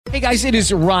Hey guys, it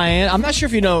is Ryan. I'm not sure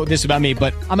if you know this about me,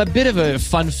 but I'm a bit of a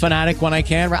fun fanatic when I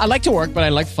can. I like to work, but I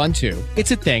like fun too.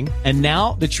 It's a thing. And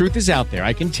now the truth is out there.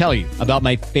 I can tell you about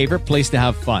my favorite place to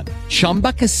have fun.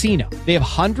 Chumba Casino. They have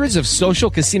hundreds of social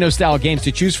casino style games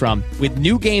to choose from with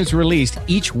new games released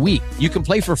each week. You can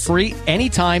play for free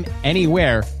anytime,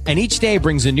 anywhere. And each day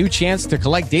brings a new chance to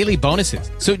collect daily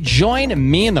bonuses. So join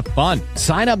me in the fun.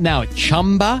 Sign up now at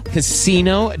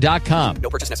ChumbaCasino.com. No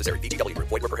purchase necessary. VGW.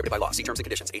 Void where prohibited by law. See terms and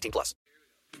conditions. 18+.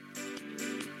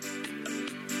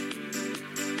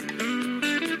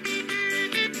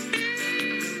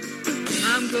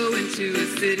 I'm going to a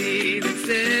city that's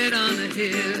set on a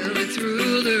hill. Its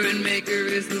ruler and maker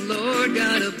is the Lord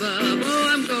God above. Oh,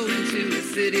 I'm going to a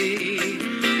city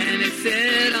and it's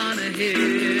set on a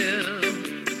hill.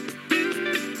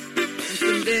 And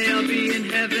someday I'll be in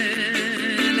heaven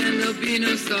and there'll be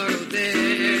no sorrow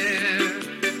there.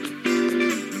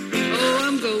 Oh,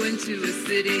 I'm going to a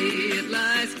city, it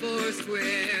lies four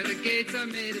square. The gates are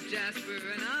made of jasper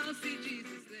and I'll see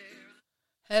Jesus there.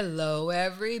 Hello,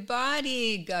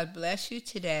 everybody. God bless you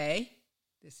today.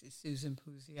 This is Susan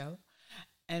Puzio,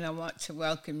 and I want to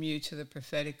welcome you to the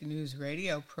Prophetic News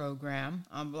Radio program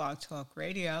on Blog Talk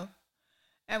Radio.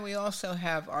 And we also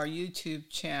have our YouTube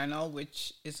channel,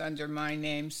 which is under my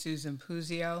name, Susan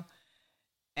Puzio.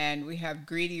 And we have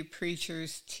Greedy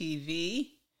Preachers TV.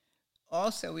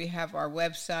 Also, we have our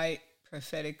website,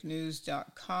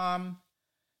 propheticnews.com.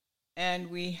 And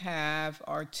we have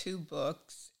our two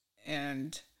books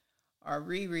and our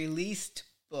re-released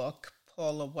book,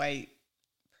 Paula White,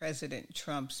 President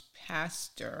Trump's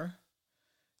Pastor,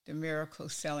 the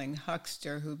miracle-selling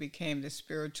huckster who became the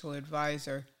spiritual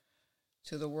advisor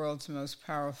to the world's most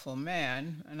powerful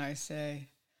man. And I say,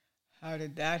 how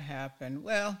did that happen?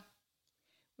 Well,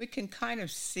 we can kind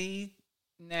of see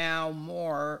now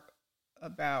more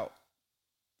about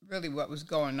really what was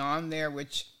going on there,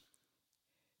 which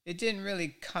it didn't really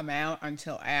come out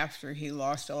until after he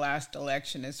lost the last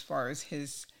election as far as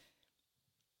his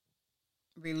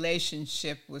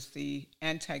relationship with the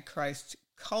Antichrist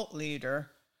cult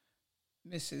leader,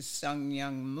 Mrs. Sung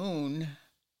Myung Moon,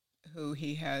 who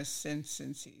he has since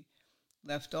he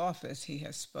left office, he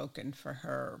has spoken for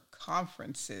her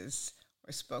conferences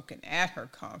or spoken at her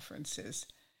conferences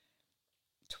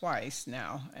twice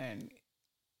now. And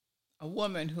a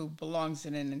woman who belongs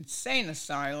in an insane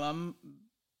asylum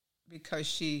because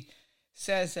she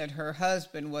says that her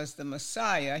husband was the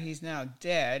Messiah. He's now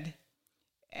dead.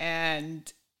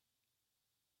 And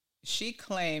she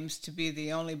claims to be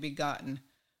the only begotten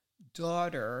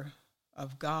daughter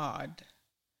of God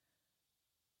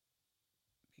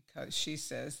because she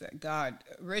says that God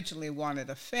originally wanted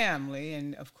a family.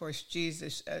 And, of course,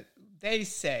 Jesus, they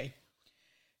say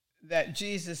that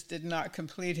Jesus did not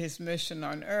complete his mission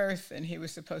on earth and he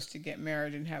was supposed to get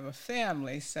married and have a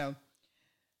family. So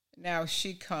now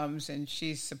she comes and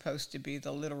she's supposed to be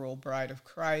the literal bride of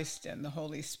Christ and the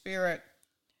Holy Spirit.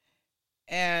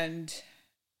 And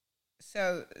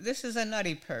so this is a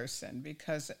nutty person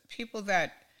because people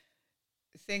that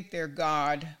think they're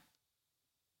God,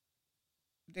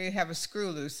 they have a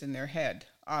screw loose in their head,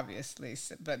 obviously.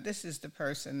 But this is the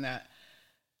person that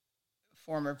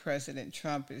former President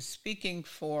Trump is speaking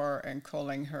for and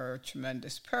calling her a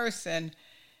tremendous person.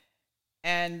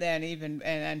 And then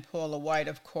and Paula White,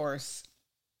 of course,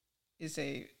 is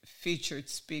a featured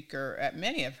speaker at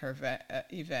many of her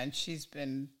events. She's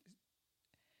been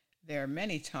there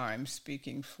many times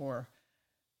speaking for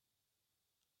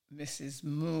Mrs.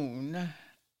 Moon.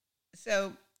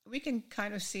 So we can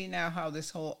kind of see now how this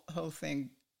whole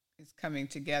thing is coming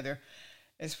together,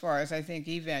 as far as I think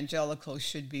evangelicals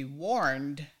should be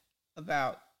warned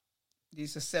about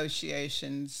these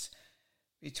associations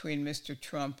between Mr.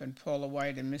 Trump and Paula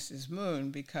White and Mrs.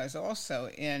 Moon, because also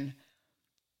in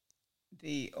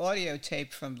the audio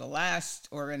tape from the last,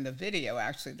 or in the video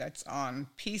actually, that's on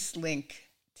Peace Link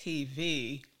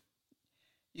TV,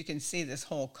 you can see this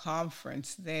whole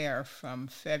conference there from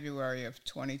February of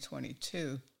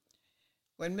 2022.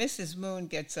 When Mrs. Moon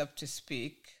gets up to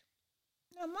speak,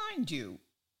 now mind you,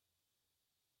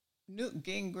 Newt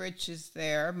Gingrich is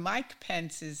there, Mike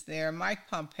Pence is there, Mike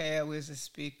Pompeo is a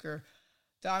speaker,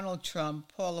 Donald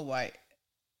Trump, Paula White.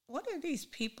 What are these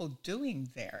people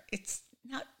doing there? It's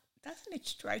not, doesn't it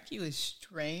strike you as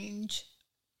strange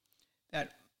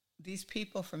that these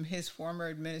people from his former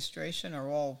administration are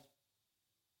all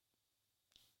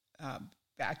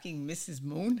backing Mrs.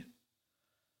 Moon?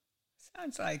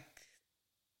 Sounds like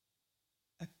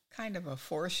a kind of a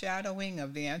foreshadowing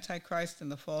of the Antichrist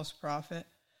and the false prophet.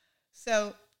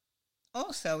 So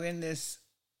also in this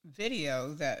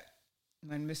video that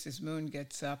when Mrs. Moon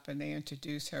gets up and they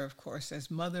introduce her, of course, as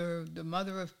the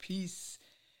mother of peace.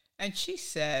 And she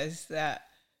says that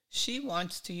she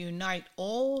wants to unite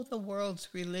all the world's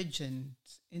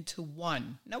religions into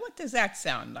one. Now, what does that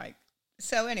sound like?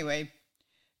 So anyway,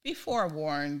 be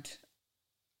forewarned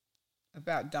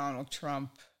about Donald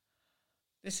Trump.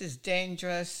 This is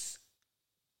dangerous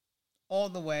all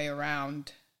the way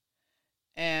around,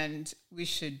 and we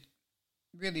should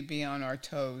really be on our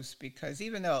toes, because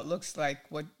even though it looks like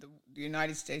what the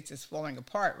United States is falling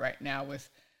apart right now with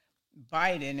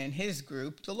Biden and his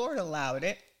group, the Lord allowed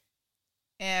it,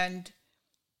 and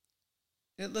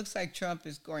it looks like Trump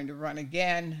is going to run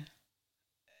again.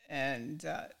 And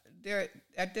they're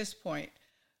at this point,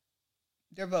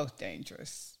 they're both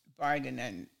dangerous, Biden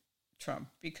and Trump,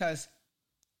 because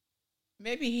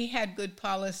maybe he had good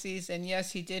policies, and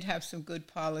yes, he did have some good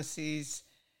policies,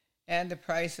 and the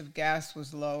price of gas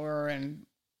was lower, and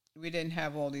we didn't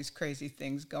have all these crazy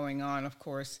things going on. Of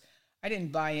course, I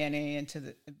didn't buy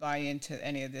into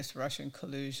any of this Russian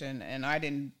collusion, and I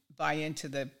didn't buy into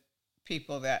the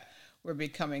people that were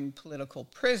becoming political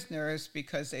prisoners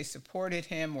because they supported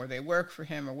him or they work for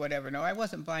him or whatever. No, I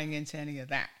wasn't buying into any of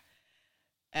that.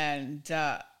 And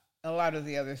a lot of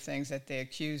the other things that they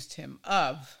accused him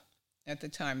of at the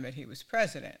time that he was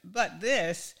president. But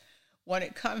this, when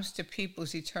it comes to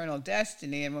people's eternal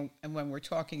destiny, and when we're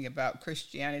talking about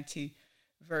Christianity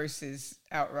versus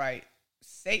outright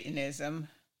Satanism,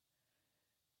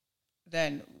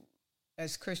 then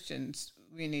as Christians,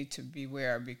 we need to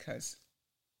beware, because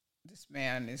this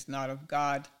man is not of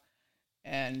God,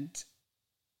 and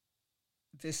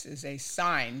this is a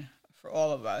sign for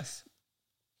all of us,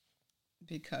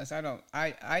 because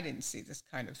I didn't see this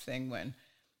kind of thing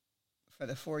for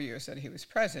the 4 years that he was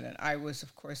president. I was,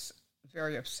 of course,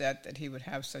 very upset that he would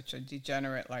have such a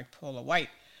degenerate like Paula White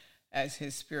as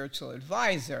his spiritual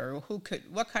advisor.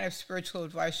 What kind of spiritual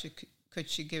advice could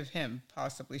she give him,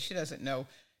 possibly? She doesn't know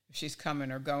if she's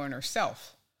coming or going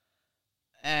herself.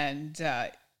 And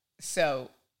so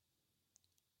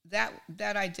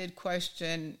that I did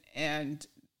question, and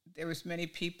there was many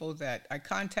people that I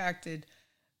contacted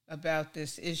about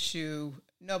this issue.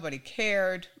 Nobody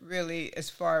cared, really, as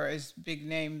far as big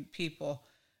name people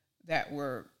that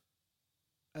were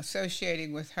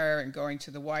associating with her and going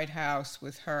to the White House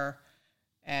with her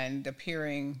and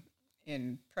appearing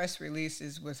in press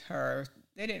releases with her.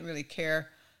 They didn't really care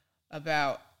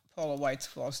about Paula White's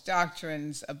false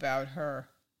doctrines, about her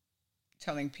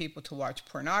telling people to watch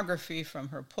pornography from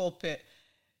her pulpit.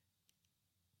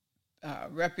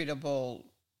 Reputable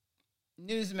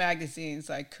news magazines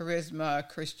like Charisma,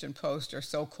 Christian Post are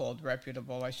so-called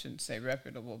reputable. I shouldn't say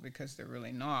reputable because they're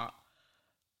really not.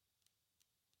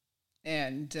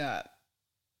 And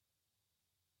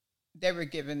they were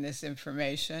given this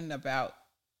information about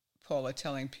Paula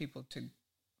telling people to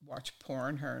watch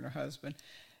porn, her and her husband,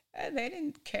 and they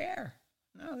didn't care.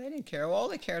 No, they didn't care. All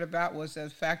they cared about was the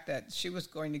fact that she was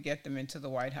going to get them into the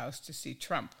White House to see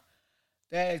Trump.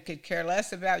 They could care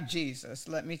less about Jesus,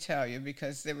 let me tell you,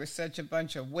 because there were such a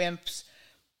bunch of wimps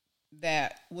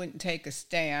that wouldn't take a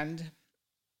stand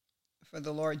for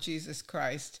the Lord Jesus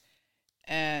Christ.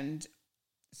 And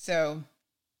so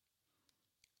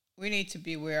we need to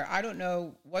beware. I don't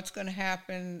know what's going to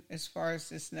happen as far as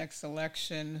this next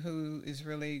election, who is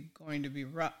really going to be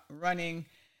running,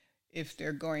 if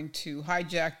they're going to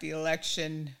hijack the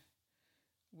election,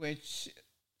 which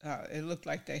it looked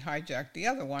like they hijacked the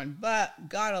other one, but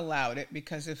God allowed it,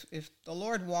 because if the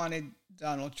Lord wanted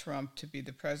Donald Trump to be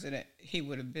the president, he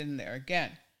would have been there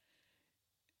again.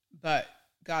 But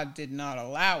God did not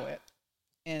allow it.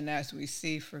 And as we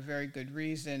see, for very good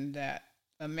reason, that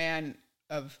a man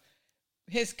of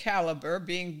his caliber,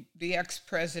 being the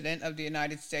ex-president of the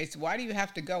United States, why do you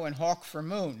have to go and hawk for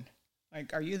Moon?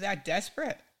 Like, are you that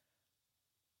desperate?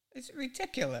 It's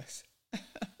ridiculous.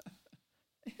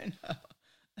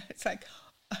 It's like,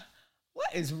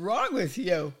 what is wrong with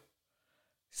you?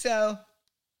 So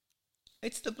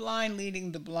it's the blind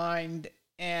leading the blind,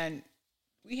 and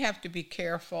we have to be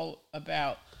careful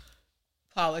about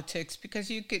politics, because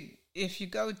you could, if you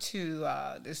go to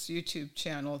this YouTube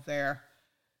channel there,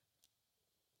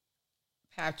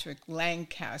 Patrick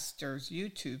Lancaster's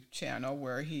YouTube channel,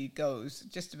 where he goes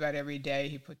just about every day,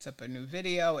 he puts up a new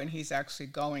video, and he's actually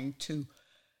going to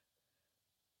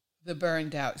the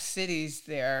burned out cities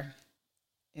there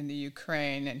in the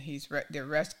Ukraine, and they're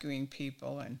rescuing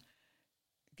people and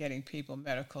getting people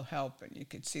medical help, and you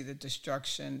could see the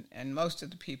destruction. And most of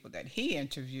the people that he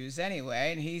interviews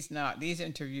anyway, and these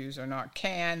interviews are not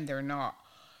canned,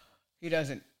 he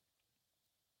doesn't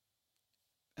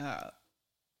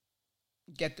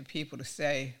get the people to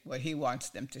say what he wants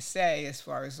them to say, as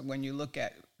far as when you look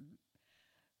at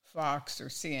Fox or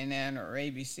CNN or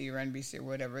ABC or NBC or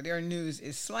whatever, their news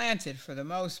is slanted for the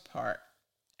most part.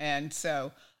 And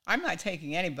so I'm not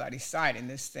taking anybody's side in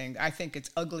this thing. I think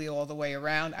it's ugly all the way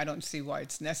around. I don't see why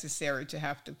it's necessary to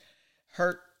have to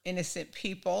hurt innocent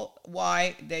people.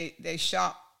 Why they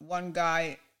shot one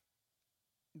guy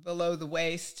below the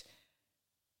waist.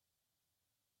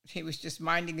 He was just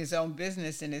minding his own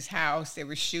business in his house. They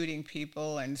were shooting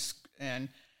people, and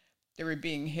they were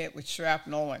being hit with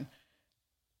shrapnel,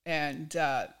 and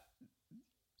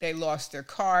they lost their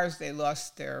cars, they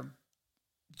lost their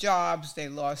jobs, they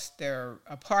lost their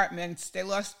apartments, they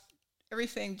lost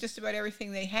everything, just about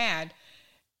everything they had.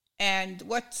 And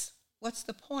what's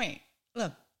the point?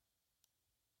 Look,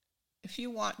 if you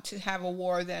want to have a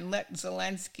war, then let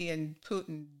Zelensky and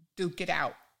Putin duke it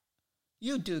out.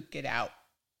 You duke it out.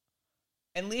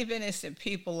 And leave innocent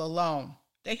people alone.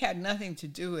 They had nothing to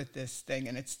do with this thing,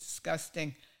 and it's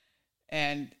disgusting.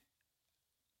 And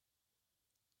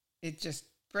it just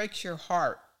breaks your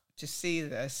heart to see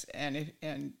this.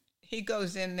 And he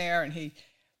goes in there and he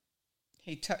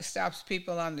stops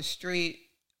people on the street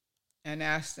and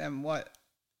asks them what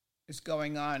is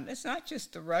going on. It's not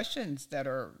just the Russians that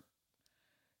are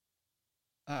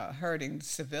hurting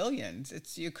civilians.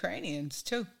 It's Ukrainians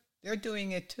too. They're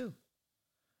doing it too.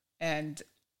 And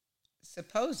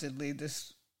supposedly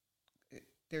there's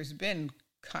been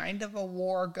kind of a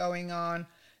war going on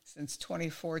since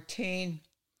 2014.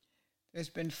 There's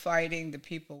been fighting. The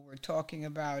people were talking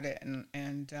about it,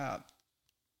 and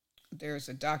there's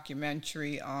a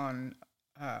documentary on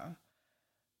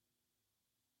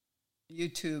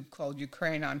YouTube called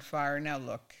Ukraine on Fire. Now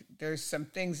look, there's some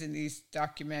things in these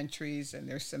documentaries, and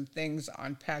there's some things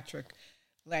on Patrick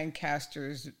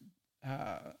Lancaster's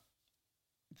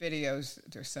videos.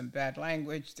 There's some bad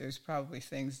language. There's probably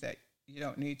things that you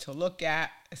don't need to look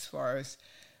at, as far as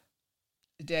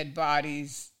dead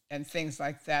bodies and things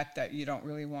like that you don't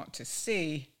really want to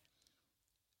see.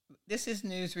 This is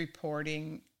news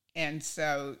reporting, and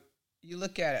so you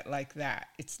look at it like that.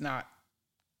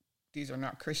 These are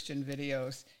not Christian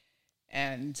videos,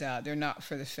 and they're not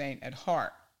for the faint at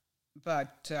heart.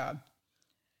 But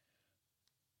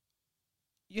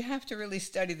you have to really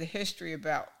study the history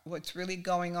about what's really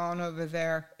going on over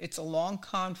there. It's a long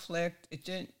conflict. It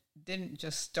didn't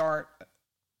just start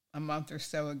a month or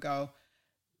so ago.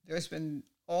 There's been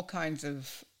all kinds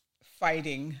of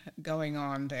fighting going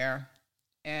on there,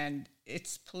 and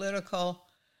it's political.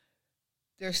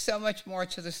 There's so much more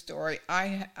to the story.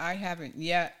 I haven't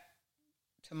yet,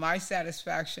 to my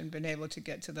satisfaction, been able to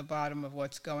get to the bottom of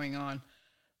what's going on.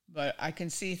 But I can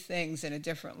see things in a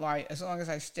different light as long as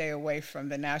I stay away from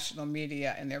the national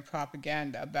media and their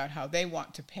propaganda about how they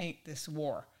want to paint this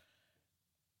war.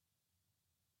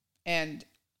 And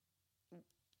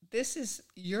this is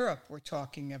Europe we're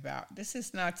talking about. This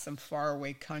is not some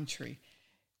faraway country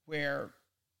where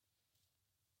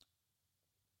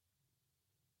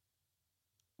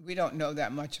we don't know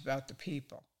that much about the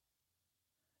people.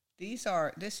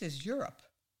 This is Europe.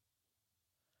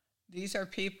 These are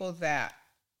people that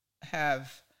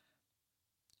have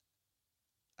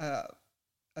a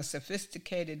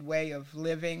sophisticated way of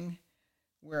living,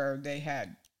 where they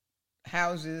had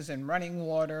houses and running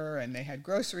water, and they had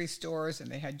grocery stores,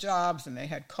 and they had jobs, and they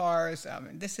had cars.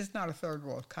 This is not a third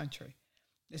world country.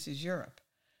 This is Europe.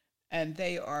 And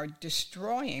they are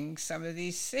destroying some of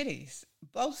these cities,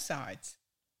 both sides.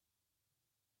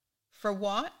 For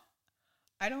what?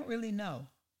 I don't really know.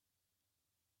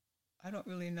 I don't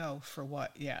really know for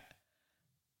what yet.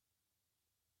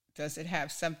 Does it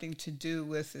have something to do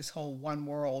with this whole one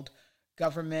world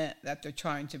government that they're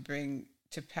trying to bring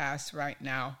to pass right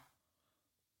now?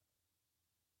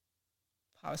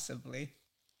 Possibly.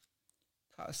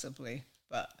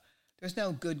 But there's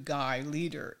no good guy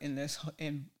leader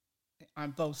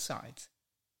on both sides,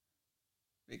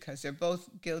 because they're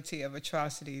both guilty of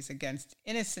atrocities against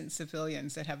innocent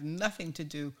civilians that have nothing to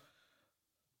do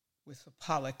with the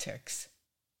politics.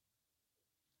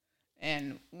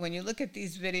 And when you look at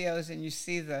these videos and you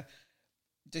see the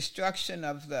destruction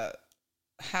of the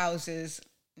houses,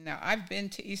 now I've been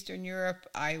to Eastern Europe.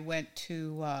 I went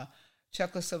to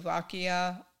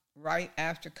Czechoslovakia right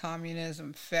after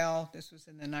communism fell. This was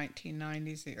in the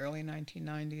 1990s, the early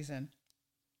 1990s, and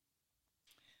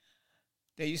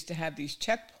they used to have these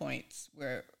checkpoints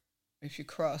where if you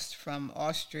crossed from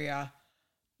Austria,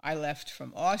 I left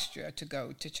from Austria to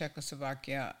go to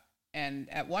Czechoslovakia. And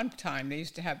at one time, they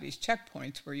used to have these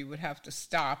checkpoints where you would have to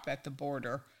stop at the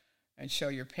border and show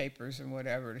your papers and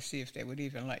whatever to see if they would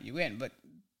even let you in. But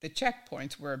the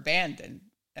checkpoints were abandoned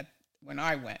when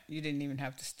I went. You didn't even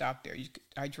have to stop there.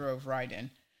 I drove right in.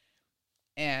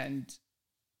 And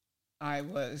I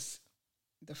was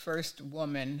the first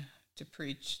woman to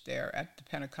preach there at the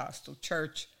Pentecostal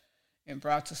church in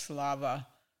Bratislava,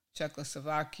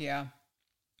 Czechoslovakia.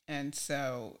 And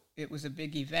so it was a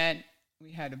big event.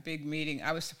 We had a big meeting.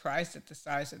 I was surprised at the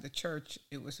size of the church.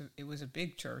 It was a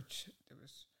big church. There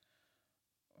was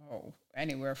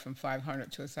anywhere from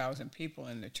 500 to 1,000 people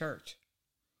in the church.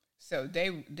 So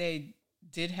they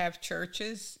did have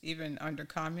churches, even under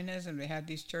communism. They had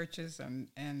these churches,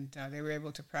 and they were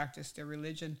able to practice their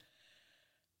religion.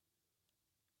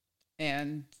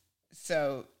 And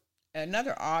so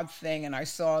another odd thing, and I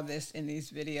saw this in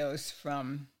these videos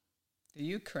from the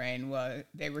Ukraine, was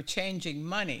they were changing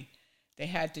money. They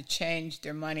had to change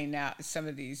their money now. Some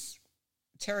of these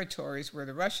territories where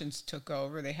the Russians took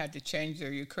over, they had to change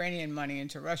their Ukrainian money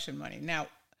into Russian money. Now,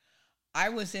 I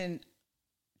was in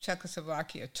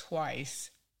Czechoslovakia twice,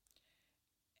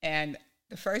 and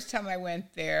the first time I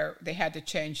went there, they had to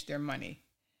change their money.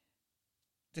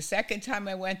 The second time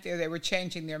I went there, they were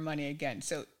changing their money again.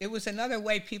 So it was another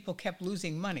way people kept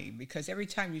losing money, because every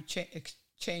time you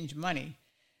exchange money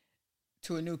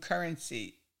to a new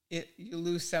currency, you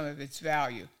lose some of its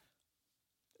value.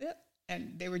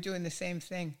 And they were doing the same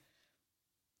thing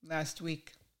last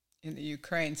week in the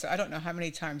Ukraine. So I don't know how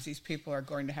many times these people are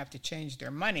going to have to change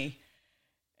their money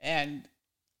and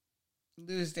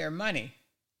lose their money.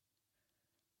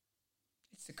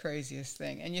 It's the craziest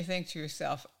thing. And you think to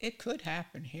yourself, it could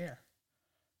happen here.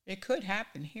 It could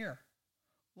happen here.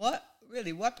 What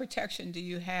protection do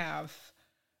you have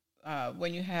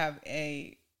when you have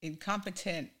a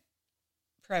incompetent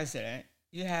president?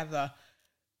 You have a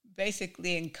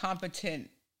basically incompetent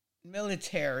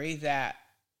military that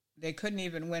they couldn't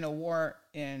even win a war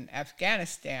in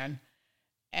Afghanistan,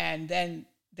 and then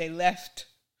they left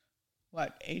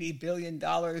 $80 billion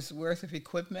worth of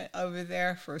equipment over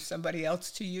there for somebody else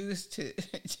to use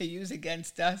to use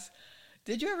against us.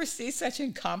 Did you ever see such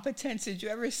incompetence? Did you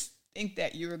ever think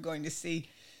that you were going to see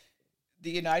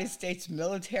the United States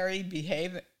military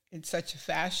behave in such a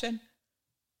fashion?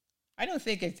 I don't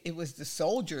think it was the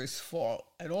soldiers' fault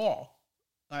at all.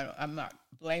 I'm not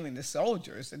blaming the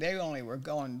soldiers. They only were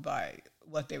going by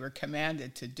what they were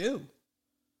commanded to do.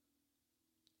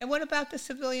 And what about the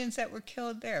civilians that were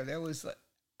killed there? There was,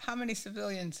 how many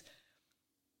civilians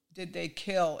did they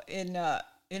kill in a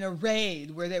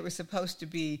raid where they were supposed to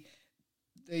be,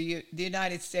 the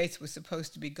United States was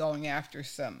supposed to be going after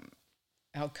some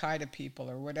Al-Qaeda people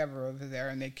or whatever over there,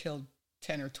 and they killed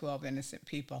 10 or 12 innocent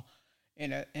people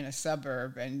in a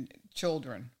suburb, and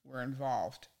children were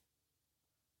involved.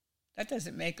 That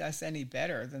doesn't make us any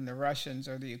better than the Russians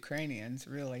or the Ukrainians,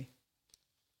 really.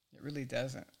 It really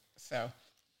doesn't. So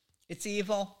it's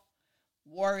evil.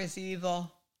 War is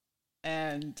evil.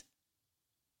 And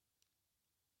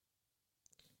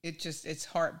it's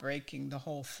heartbreaking, the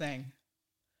whole thing.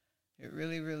 It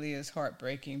really, really is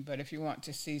heartbreaking. But if you want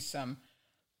to see some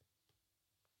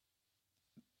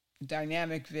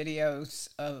dynamic videos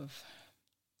of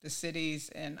the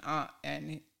cities, and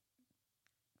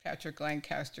Patrick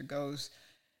Lancaster goes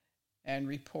and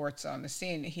reports on the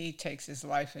scene. He takes his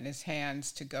life in his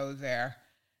hands to go there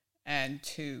and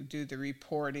to do the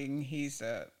reporting. He's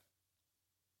a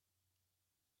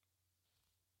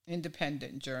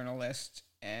independent journalist,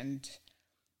 and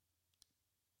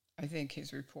I think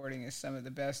his reporting is some of the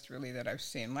best, really, that I've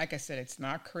seen. Like I said, it's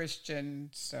not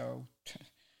Christian, so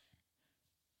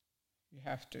you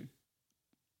have to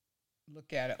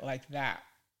look at it like that.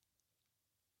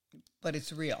 But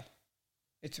it's real.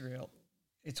 It's real.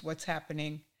 It's what's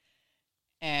happening.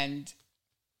 And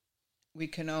we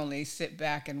can only sit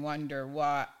back and wonder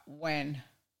when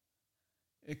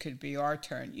it could be our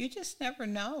turn. You just never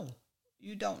know.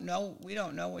 You don't know. We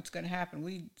don't know what's going to happen.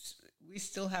 We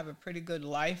still have a pretty good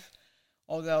life,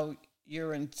 although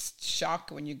you're in shock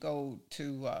when you go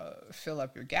to fill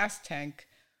up your gas tank,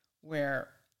 where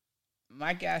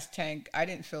my gas tank, I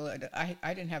didn't fill it.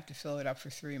 I didn't have to fill it up for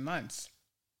 3 months,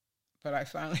 but I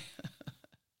finally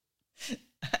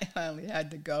had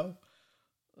to go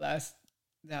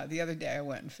the other day. I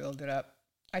went and filled it up.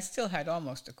 I still had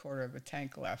almost a quarter of a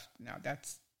tank left. Now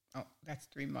that's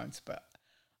 3 months, but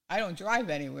I don't drive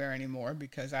anywhere anymore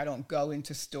because I don't go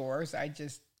into stores.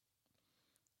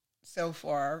 So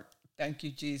far, thank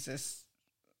you, Jesus,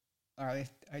 I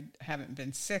haven't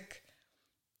been sick.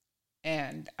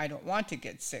 And I don't want to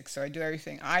get sick, so I do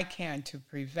everything I can to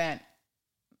prevent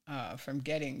from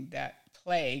getting that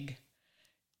plague.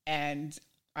 And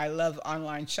I love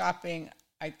online shopping.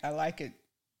 I like it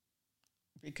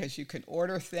because you can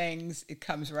order things. It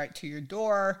comes right to your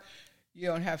door. You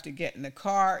don't have to get in the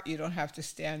car. You don't have to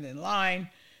stand in line.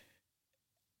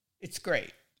 It's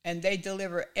great. And they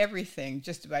deliver everything,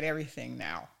 just about everything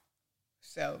now.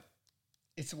 So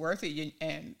it's worth it.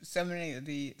 And so many of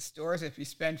the stores, if you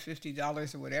spend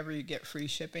 $50 or whatever, you get free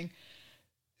shipping.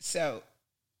 So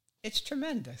it's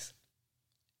tremendous.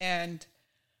 And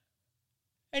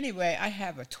anyway, I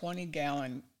have a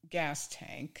 20-gallon gas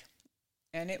tank,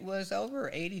 and it was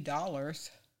over $80.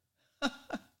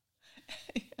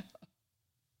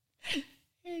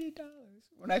 $80.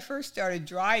 When I first started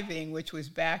driving, which was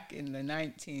back in the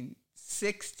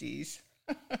 1960s,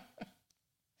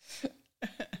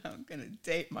 I'm going to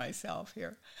date myself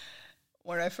here.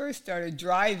 When I first started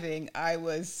driving, I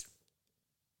was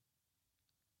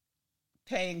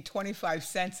paying 25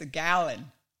 cents a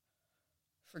gallon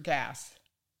for gas.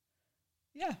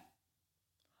 Yeah.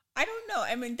 I don't know.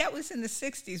 I mean, that was in the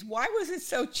 60s. Why was it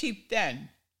so cheap then?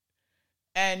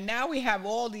 And now we have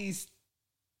all these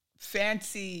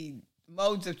fancy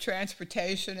modes of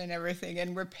transportation and everything,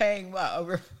 and we're paying, what,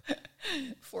 over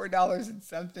 $4 and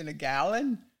something a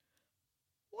gallon?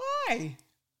 Why?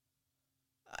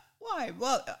 Why?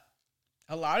 Well,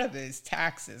 a lot of it is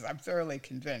taxes. I'm thoroughly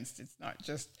convinced it's not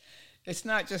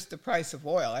just the price of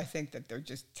oil. I think that they're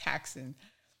just taxing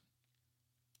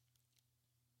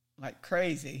like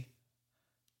crazy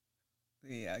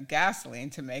the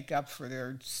gasoline to make up for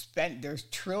there's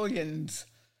trillions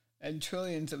and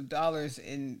trillions of dollars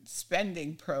in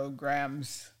spending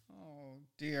programs. Oh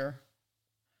dear.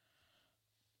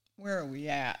 Where are we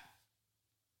at?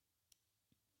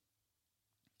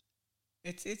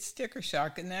 It's sticker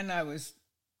shock. And then I was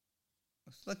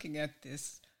looking at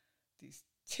these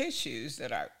tissues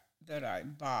that I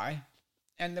buy.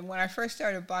 And then when I first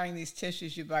started buying these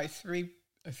tissues, you buy a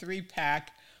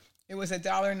 3-pack. It was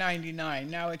 $1.99.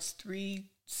 Now it's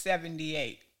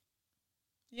 $3.78.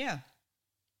 Yeah.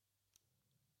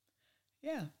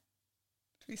 Yeah.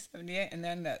 $3.78. And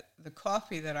then the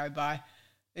coffee that I buy,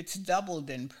 it's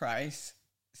doubled in price.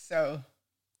 So,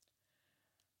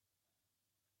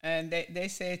 and they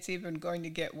say it's even going to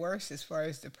get worse as far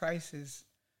as the prices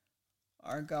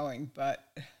are going, but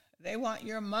they want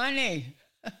your money.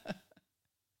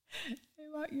 They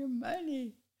want your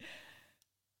money.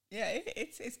 Yeah,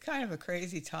 it's kind of a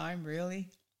crazy time, really.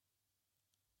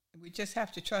 We just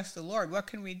have to trust the Lord. What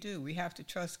can we do? We have to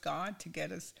trust God to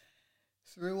get us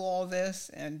through all this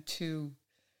and to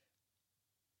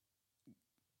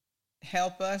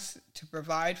help us, to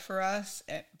provide for us.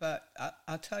 But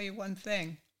I'll tell you one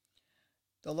thing.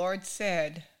 The Lord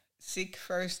said, seek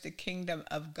first the kingdom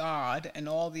of God, and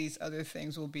all these other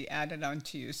things will be added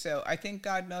unto you. So I think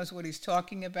God knows what he's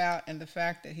talking about, and the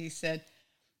fact that he said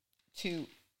to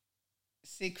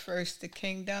seek first the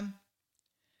kingdom,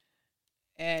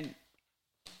 and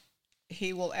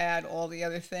he will add all the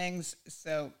other things.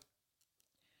 So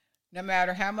no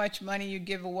matter how much money you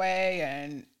give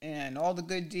away and all the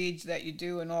good deeds that you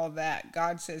do and all that,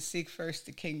 God says seek first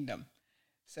the kingdom.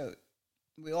 So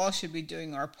we all should be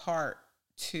doing our part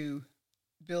to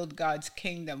build God's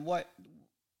kingdom.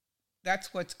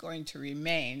 That's what's going to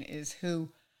remain, is who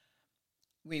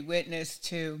we witness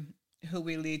to, who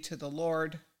we lead to the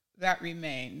Lord. That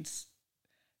remains.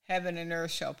 Heaven and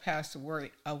earth shall pass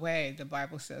away, the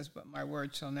Bible says, but my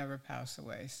word shall never pass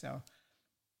away. So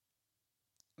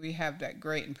we have that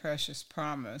great and precious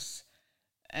promise,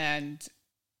 and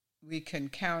we can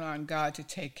count on God to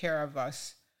take care of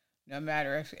us, no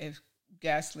matter if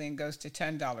gasoline goes to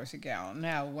 $10 a gallon.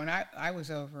 Now, when I was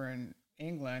over in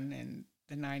England in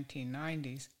the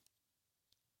 1990s,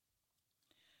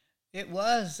 it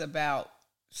was about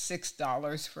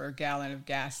 $6 for a gallon of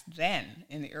gas then,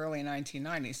 in the early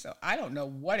 1990s. So I don't know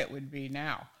what it would be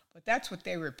now, but that's what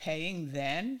they were paying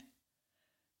then.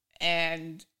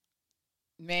 And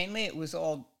mainly it was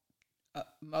all,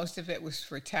 most of it was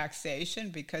for taxation,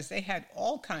 because they had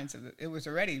all kinds of, it was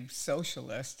already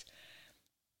socialist.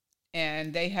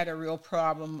 And they had a real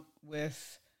problem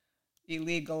with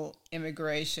illegal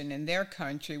immigration in their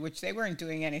country, which they weren't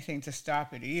doing anything to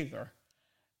stop it either.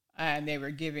 And they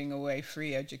were giving away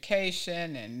free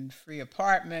education and free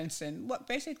apartments. And what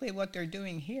they're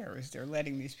doing here is they're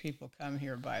letting these people come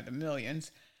here by the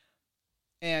millions.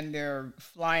 And they're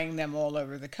flying them all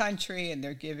over the country, and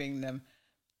they're giving them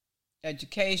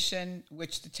education,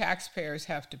 which the taxpayers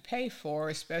have to pay for,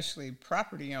 especially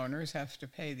property owners have to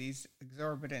pay these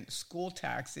exorbitant school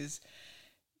taxes,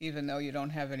 even though you don't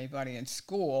have anybody in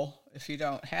school. If you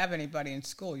don't have anybody in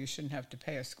school, you shouldn't have to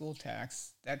pay a school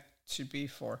tax. That should be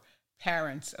for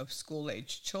parents of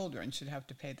school-aged children, should have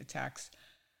to pay the tax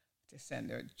to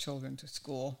send their children to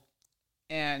school.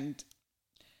 And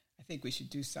I think we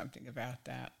should do something about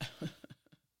that.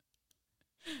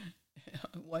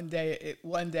 One day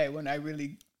when I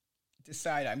really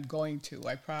decide I'm going to,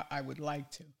 I would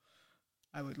like to.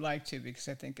 I would like to, because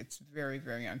I think it's very,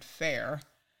 very unfair.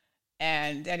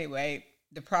 And anyway,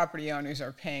 the property owners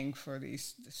are paying for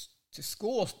to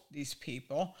school these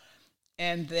people.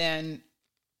 And then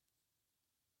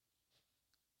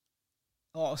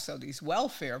also these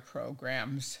welfare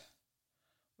programs,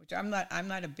 which I'm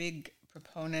not a big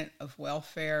proponent of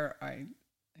welfare. I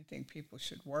think people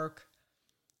should work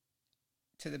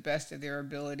to the best of their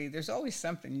ability. There's always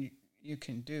something you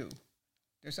can do.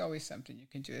 There's always something you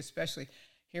can do, especially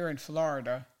here in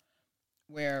Florida,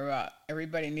 where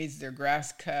everybody needs their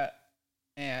grass cut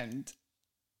and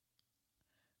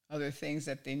other things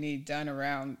that they need done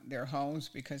around their homes,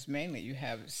 because mainly you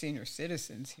have senior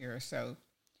citizens here. So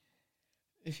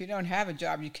if you don't have a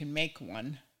job, you can make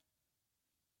one.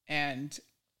 And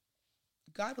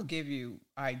God will give you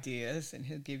ideas, and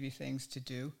he'll give you things to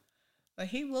do. But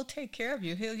he will take care of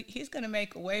you. He's going to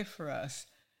make a way for us.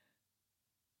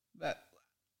 But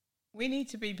we need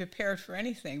to be prepared for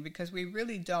anything, because we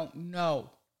really don't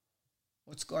know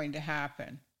what's going to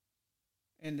happen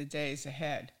in the days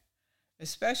ahead,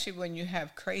 especially when you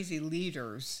have crazy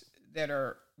leaders that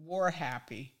are war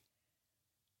happy,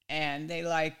 and they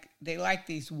like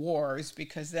these wars,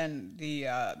 because then the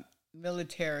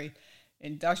military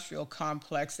industrial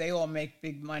complex, they all make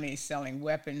big money selling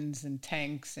weapons and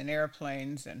tanks and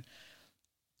airplanes and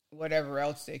whatever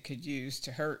else they could use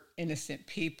to hurt innocent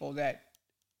people that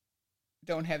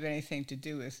don't have anything to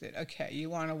do with it. Okay,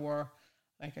 you want a war?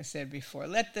 Like I said before,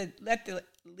 let the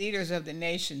leaders of the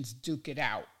nations duke it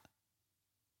out.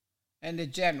 And the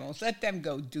generals, let them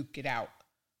go duke it out.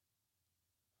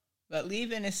 But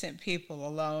leave innocent people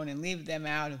alone and leave them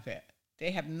out of it.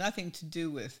 They have nothing to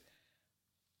do with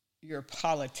your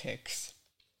politics.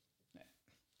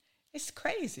 It's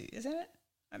crazy, isn't it?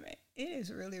 I mean, it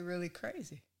is really, really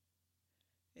crazy.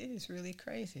 It is really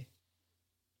crazy.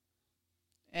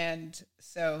 And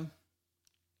so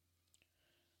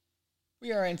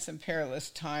we are in some perilous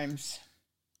times.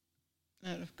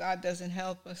 And if God doesn't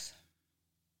help us,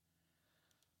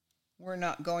 we're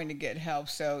not going to get help.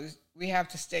 So we have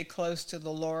to stay close to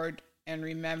the Lord and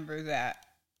remember that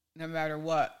no matter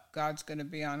what, God's going to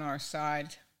be on our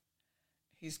side.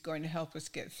 He's going to help us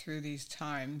get through these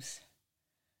times.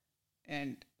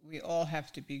 And we all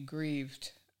have to be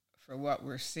grieved for what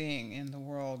we're seeing in the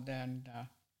world. And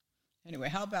anyway,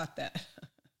 how about that?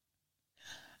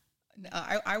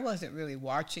 I wasn't really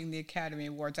watching the Academy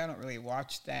Awards. I don't really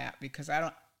watch that because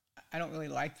I don't really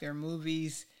like their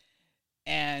movies.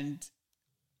 And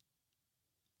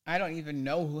I don't even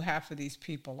know who half of these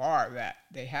people are that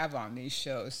they have on these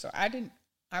shows. So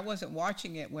I wasn't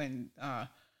watching it when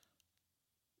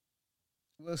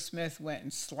Will Smith went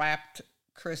and slapped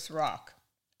Chris Rock.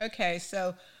 Okay,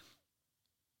 so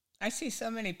I see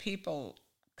so many people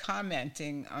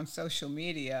commenting on social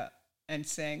media and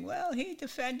saying, well, he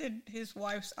defended his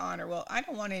wife's honor. Well, I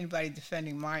don't want anybody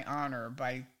defending my honor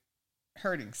by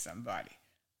hurting somebody.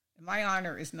 My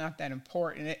honor is not that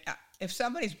important. If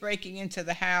somebody's breaking into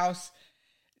the house,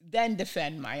 then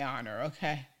defend my honor,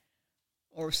 okay?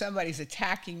 Or if somebody's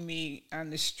attacking me on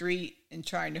the street and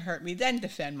trying to hurt me, then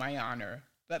defend my honor.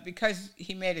 But because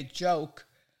he made a joke,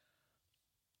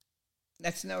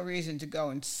 that's no reason to go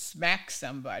and smack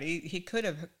somebody. He could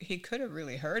have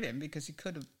really hurt him, because he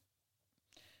could have.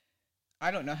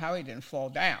 I don't know how he didn't fall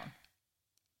down.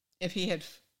 If he had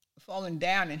fallen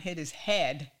down and hit his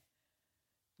head,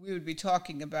 we would be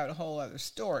talking about a whole other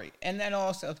story. And then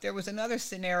also, if there was another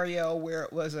scenario where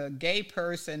it was a gay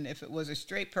person, if it was a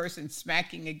straight person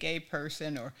smacking a gay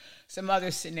person, or some other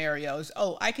scenarios,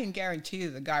 I can guarantee you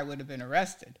the guy would have been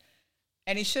arrested.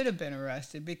 And he should have been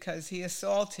arrested, because he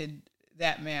assaulted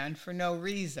that man for no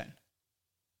reason.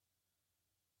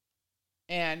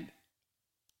 And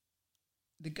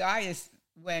the guy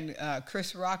when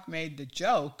Chris Rock made the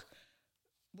joke,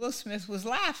 Will Smith was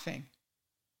laughing.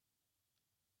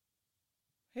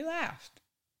 He laughed.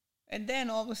 And then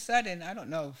all of a sudden, I don't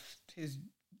know if his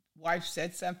wife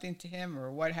said something to him or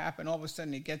what happened. All of a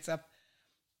sudden he gets up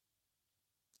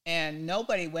and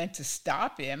nobody went to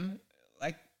stop him.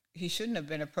 Like, he shouldn't have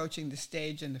been approaching the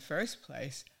stage in the first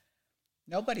place.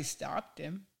 Nobody stopped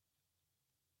him.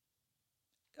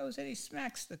 Goes and he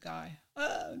smacks the guy.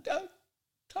 Oh, don't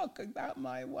talk about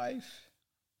my wife.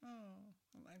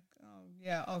 I'm like, oh,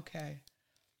 yeah, okay.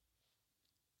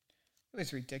 It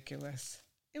was ridiculous.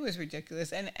 It was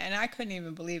ridiculous. And I couldn't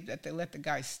even believe that they let the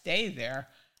guy stay there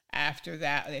after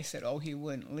that. They said, he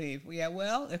wouldn't leave. Yeah,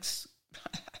 well,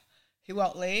 he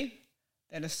won't leave?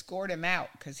 Then escort him out,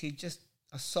 because he just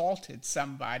assaulted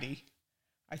somebody.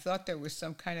 I thought there was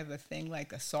some kind of a thing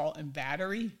like assault and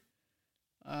battery.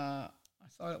 I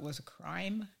thought it was a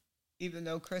crime, even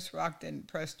though Chris Rock didn't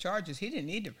press charges. He didn't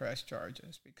need to press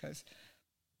charges because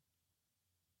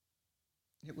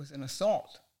it was an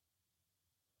assault.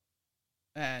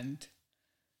 And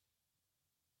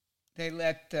they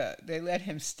let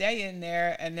him stay in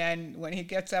there, and then when he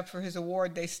gets up for his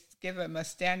award, they give him a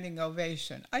standing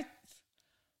ovation.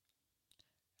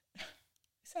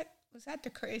 Was that the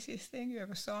craziest thing you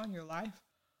ever saw in your life?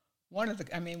 One of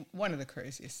the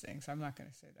craziest things. I'm not going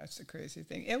to say that's the craziest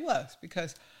thing. It was,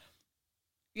 because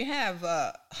you have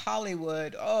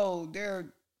Hollywood. Oh,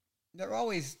 they're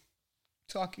always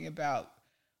talking about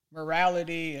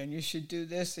morality, and you should do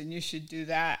this and you should do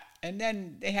that. And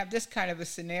then they have this kind of a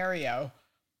scenario.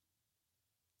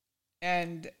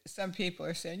 And some people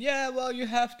are saying, yeah, well, you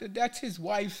have to, that's his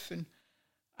wife. And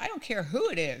I don't care who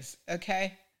it is,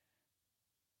 okay?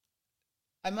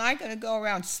 Am I going to go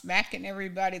around smacking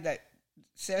everybody that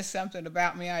says something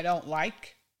about me I don't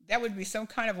like? That would be some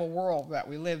kind of a world that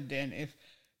we lived in. If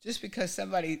just because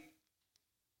somebody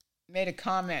made a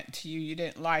comment to you you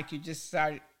didn't like, you just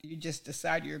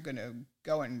decide you're going to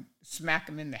go and smack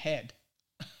them in the head.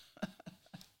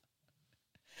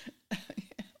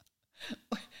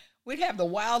 We'd have the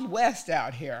Wild West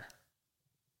out here.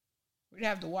 We'd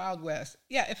have the Wild West.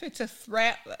 Yeah, if it's a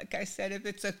threat, like I said, if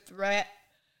it's a threat,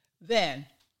 then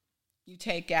you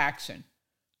take action.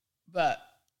 But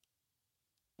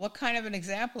what kind of an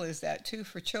example is that, too,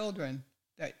 for children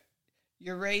that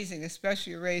you're raising,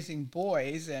 especially you're raising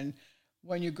boys? And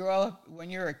when you grow up, when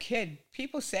you're a kid,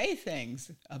 people say things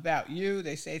about you.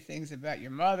 They say things about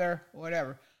your mother,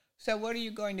 whatever. So what are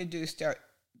you going to do?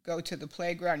 Go to the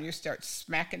playground and you start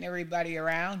smacking everybody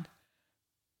around?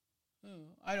 Oh,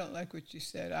 I don't like what you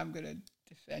said. I'm going to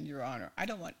defend your honor. I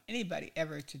don't want anybody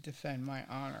ever to defend my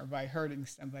honor by hurting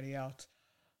somebody else.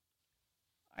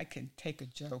 I can take a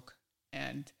joke,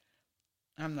 and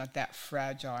I'm not that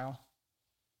fragile.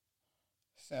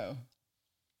 So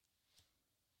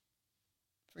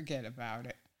forget about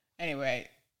it. Anyway,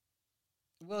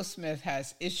 Will Smith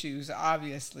has issues,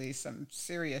 obviously, some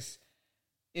serious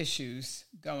issues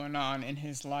going on in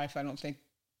his life. I don't think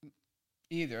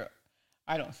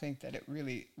that it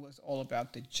really was all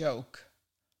about the joke.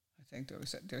 I think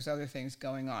there's other things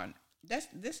going on.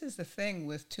 This is the thing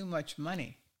with too much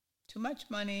money, too much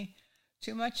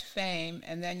fame,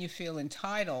 and then you feel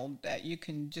entitled that you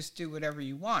can just do whatever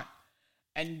you want.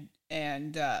 And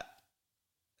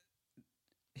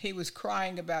he was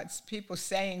crying about people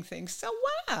saying things. So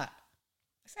what?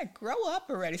 I said, grow up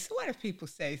already. So what if people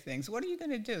say things? What are you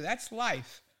going to do? That's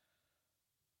life.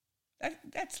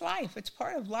 That's life. It's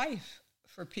part of life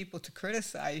for people to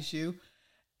criticize you.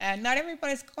 And not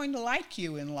everybody's going to like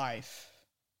you in life.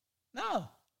 No,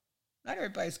 not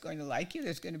everybody's going to like you.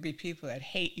 There's going to be people that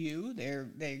hate you. They're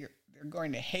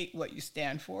going to hate what you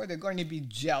stand for. They're going to be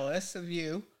jealous of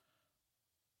you.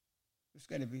 There's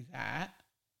going to be that.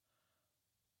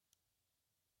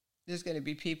 There's going to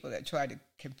be people that try to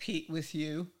compete with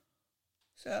you.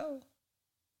 So,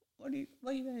 what are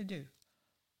you going to do?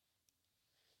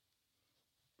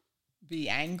 Be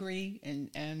angry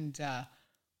and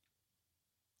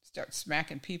start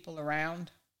smacking people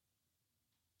around?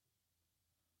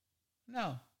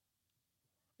 No.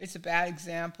 It's a bad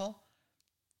example.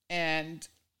 And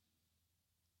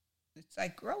it's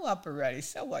like, grow up already.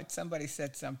 So what? Somebody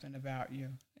said something about you.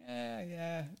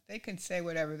 Yeah. They can say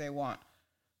whatever they want.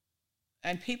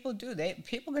 And people do.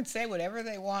 People can say whatever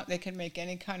they want. They can make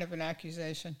any kind of an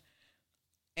accusation.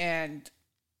 And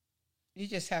you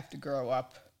just have to grow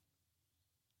up.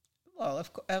 Well,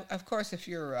 of course, if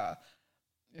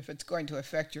it's going to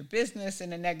affect your business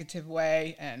in a negative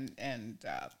way and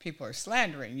people are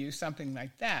slandering you, something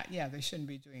like that, yeah, they shouldn't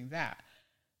be doing that.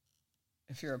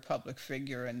 If you're a public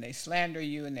figure and they slander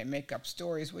you and they make up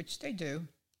stories, which they do.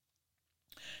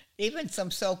 Even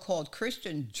some so-called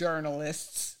Christian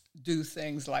journalists do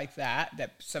things like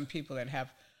that some people that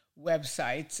have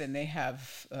websites and they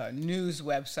have news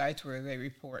websites where they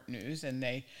report news and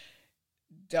they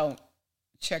don't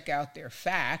check out their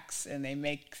facts and they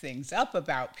make things up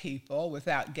about people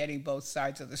without getting both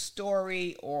sides of the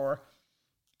story or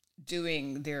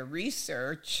doing their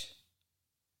research.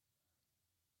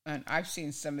 And I've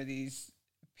seen some of these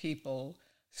people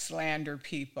slander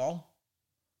people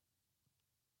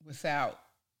without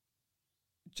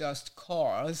just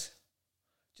cause,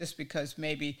 just because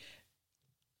maybe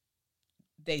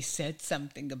they said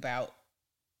something about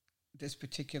this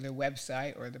particular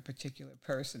website or the particular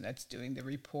person that's doing the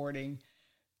reporting,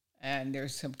 and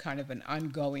there's some kind of an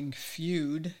ongoing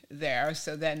feud there.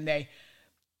 So then they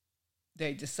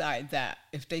they decide that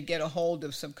if they get a hold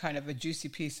of some kind of a juicy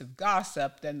piece of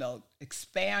gossip, then they'll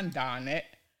expand on it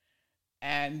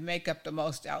and make up the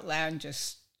most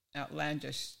outlandish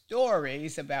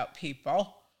stories about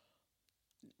people.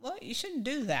 Well, you shouldn't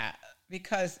do that,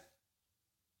 because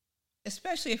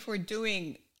especially if we're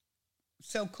doing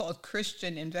so-called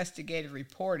Christian investigative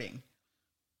reporting,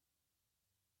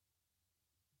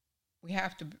 we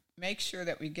have to make sure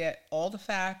that we get all the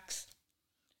facts,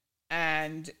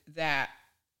 and that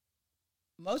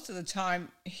most of the time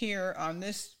here on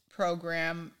this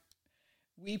program,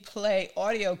 we play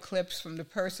audio clips from the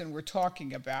person we're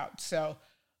talking about. So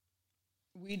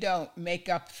we don't make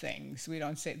up things. We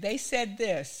don't say, they said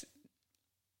this.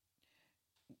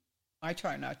 I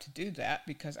try not to do that,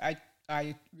 because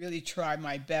I really try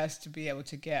my best to be able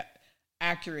to get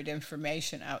accurate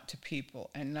information out to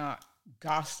people and not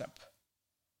gossip.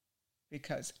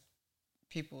 Because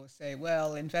people will say,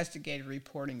 well, investigative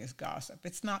reporting is gossip.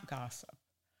 It's not gossip.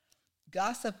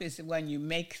 Gossip is when you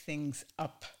make things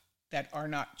up that are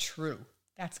not true.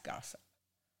 That's gossip.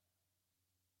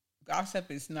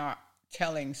 Gossip is not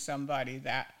telling somebody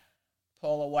that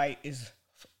Paula White is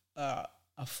a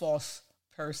false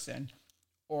person,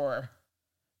 or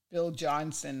Bill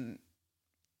Johnson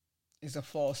is a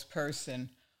false person,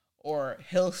 or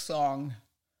Hillsong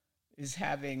is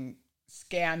having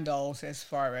scandals as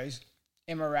far as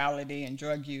immorality and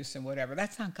drug use and whatever.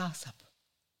 That's not gossip.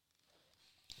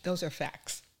 Those are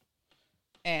facts.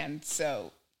 And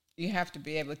so you have to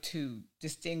be able to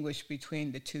distinguish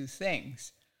between the two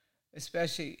things,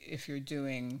 especially if you're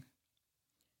doing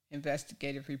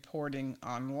investigative reporting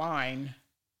online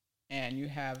and you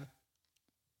have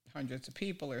hundreds of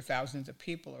people or thousands of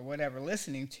people or whatever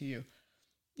listening to you.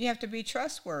 You have to be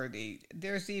trustworthy.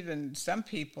 There's even some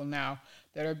people now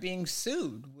that are being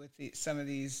sued with some of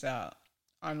these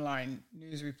online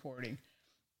news reporting.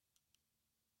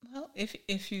 Well,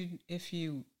 if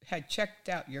you had checked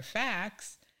out your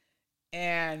facts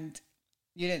and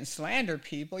you didn't slander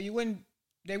people,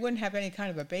 they wouldn't have any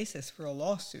kind of a basis for a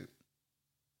lawsuit.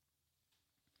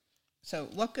 So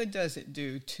what good does it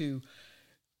do to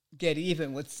get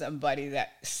even with somebody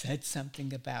that said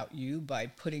something about you by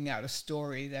putting out a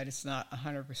story that is not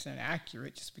 100%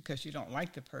 accurate just because you don't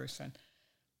like the person?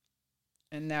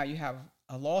 And now you have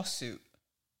a lawsuit.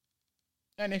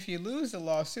 And if you lose a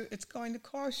lawsuit, it's going to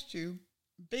cost you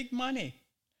big money.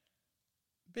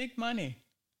 Big money.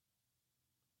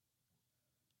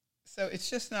 So it's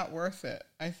just not worth it.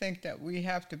 I think that we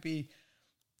have to be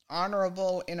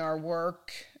honorable in our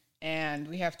work, and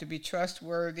we have to be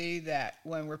trustworthy, that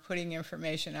when we're putting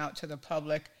information out to the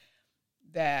public,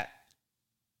 that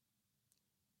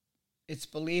it's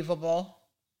believable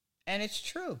and it's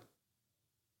true.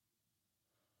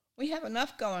 We have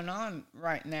enough going on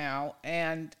right now,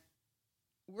 and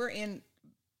we're in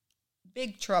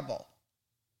big trouble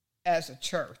as a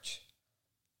church.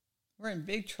 We're in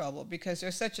big trouble because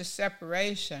there's such a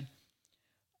separation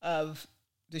of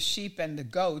the sheep and the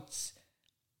goats,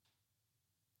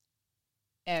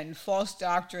 and false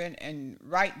doctrine and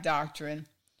right doctrine.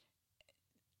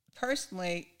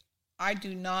 Personally, I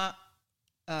do not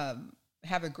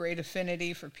have a great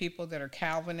affinity for people that are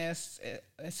Calvinists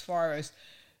as far as,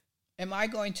 am I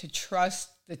going to trust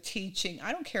the teaching?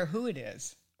 I don't care who it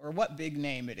is or what big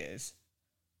name it is.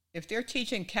 If they're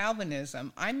teaching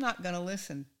Calvinism, I'm not going to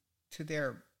listen to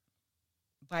their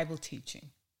Bible teaching,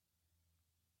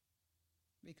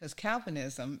 because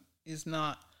Calvinism is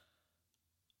not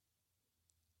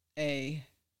a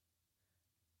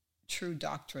true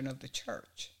doctrine of the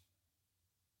church.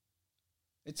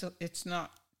 It's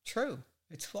not true.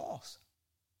 It's false.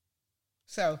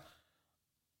 So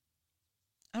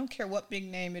I don't care what big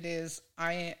name it is.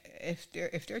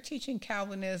 If they're teaching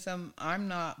Calvinism, I'm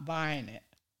not buying it.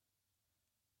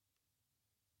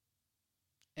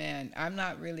 And I'm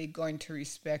not really going to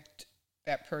respect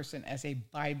that person as a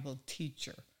Bible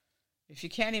teacher. If you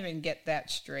can't even get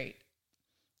that straight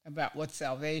about what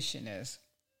salvation is,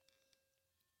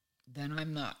 then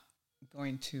I'm not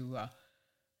going to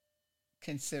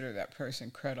consider that person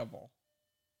credible.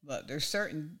 But there's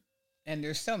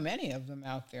so many of them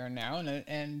out there now,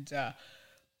 and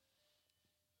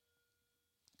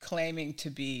claiming to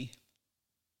be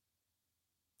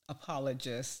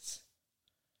apologists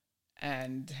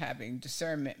and having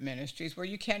discernment ministries where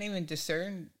you can't even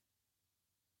discern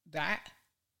that.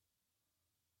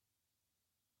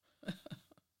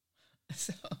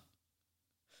 So,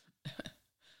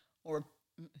 or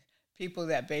people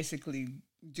that basically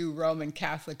do Roman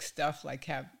Catholic stuff, like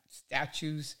have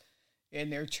statues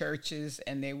in their churches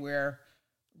and they wear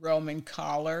Roman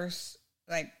collars.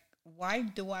 Like, why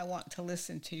do I want to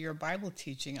listen to your Bible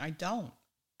teaching? I don't.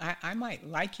 I might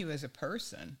like you as a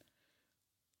person.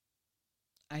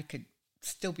 I could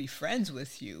still be friends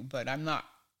with you, but I'm not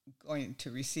going to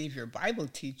receive your Bible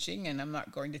teaching, and I'm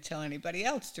not going to tell anybody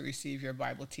else to receive your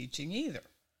Bible teaching either.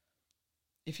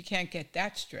 If you can't get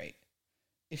that straight,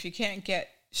 if you can't get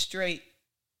straight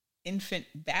infant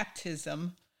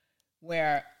baptism,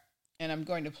 where, and I'm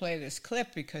going to play this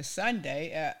clip because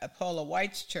Sunday at Paula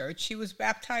White's church, she was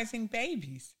baptizing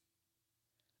babies.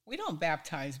 We don't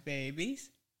baptize babies.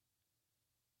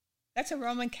 That's a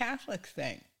Roman Catholic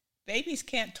thing. Babies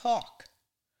can't talk,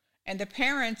 and the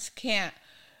parents can't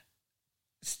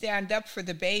stand up for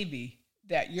the baby,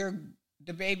 that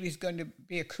the baby's going to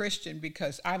be a Christian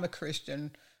because I'm a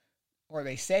Christian, or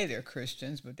they say they're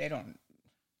Christians, but they don't.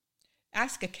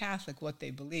 Ask a Catholic what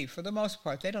they believe. For the most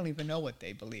part, they don't even know what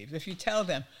they believe. If you tell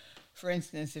them, for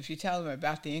instance, if you tell them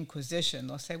about the Inquisition,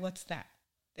 they'll say, what's that?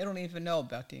 They don't even know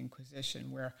about the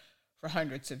Inquisition, where for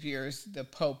hundreds of years the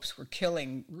popes were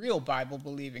killing real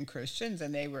Bible-believing Christians,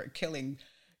 and they were killing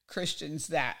Christians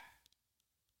that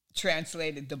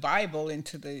translated the Bible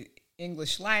into the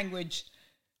English language.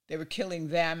 They were killing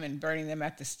them and burning them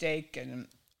at the stake,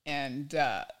 and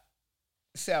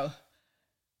so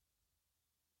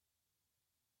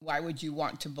why would you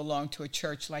want to belong to a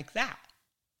church like that?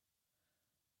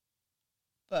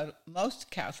 But most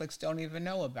Catholics don't even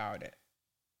know about it.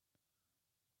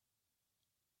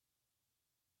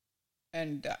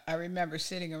 And I remember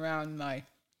sitting around my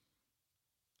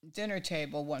dinner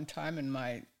table one time, and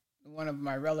one of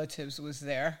my relatives was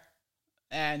there,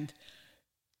 and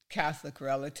Catholic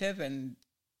relative, and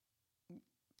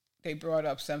they brought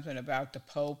up something about the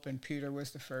Pope, and Peter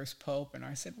was the first Pope, and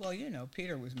I said, well,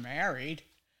 Peter was married.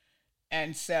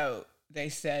 And so they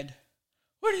said,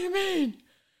 what do you mean?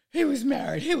 He was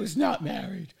married. He was not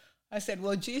married. I said,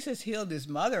 well, Jesus healed his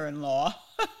mother-in-law.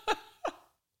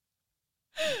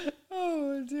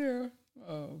 Oh, dear.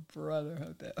 Oh,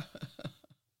 brother.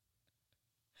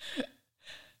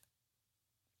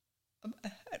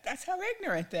 That's how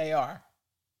ignorant they are.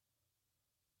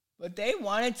 But they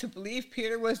wanted to believe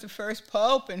Peter was the first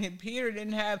pope, and Peter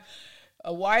didn't have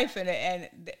a wife, and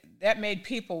that made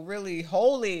people really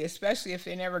holy, especially if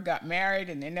they never got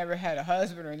married and they never had a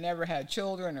husband or never had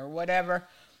children or whatever.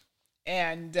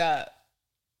 And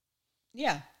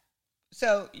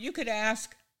so you could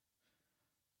ask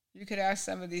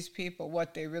some of these people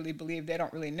what they really believe. They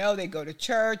don't really know. They go to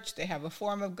church. They have a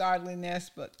form of godliness,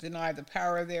 but deny the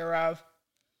power thereof.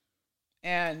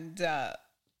 And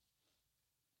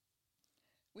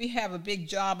we have a big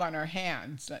job on our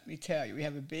hands, let me tell you. We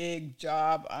have a big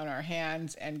job on our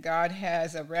hands, and God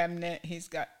has a remnant.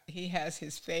 He has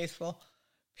his faithful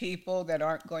people that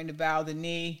aren't going to bow the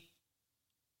knee.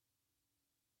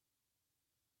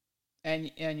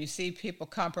 And you see people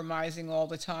compromising all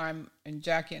the time. And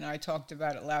Jackie and I talked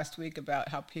about it last week, about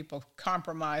how people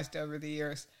compromised over the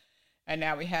years. And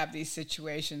now we have these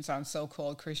situations on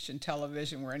so-called Christian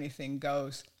television where anything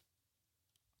goes,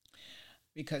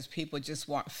 because people just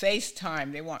want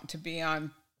FaceTime. They want to be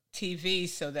on TV,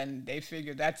 so then they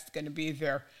figure that's going to be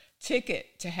their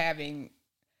ticket to having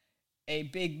a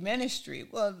big ministry.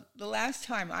 Well, the last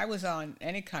time I was on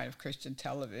any kind of Christian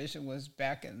television was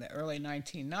back in the early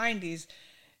 1990s,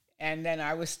 and then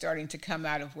I was starting to come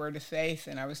out of Word of Faith,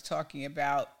 and I was talking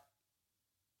about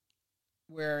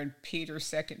where in Peter,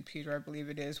 2 Peter, I believe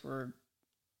it is, where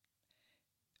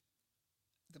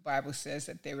the Bible says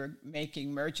that they were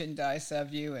making merchandise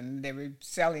of you, and they were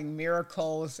selling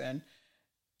miracles, and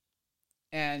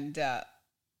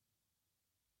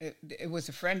it was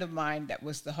a friend of mine that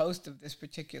was the host of this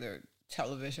particular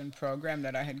television program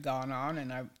that I had gone on,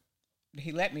 and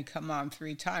he let me come on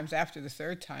 3 times. After the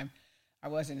 3rd time, I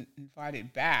wasn't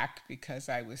invited back because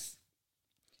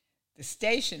the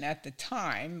station at the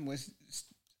time was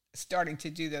starting to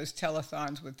do those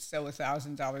telethons with sow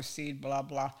 $1,000 seed, blah,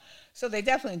 blah. So they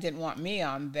definitely didn't want me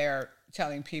on there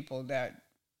telling people that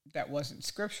wasn't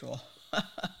scriptural.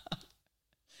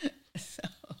 So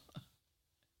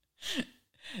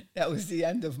that was the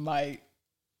end of my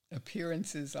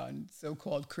appearances on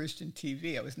so-called Christian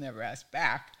TV. I was never asked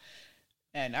back,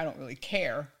 and I don't really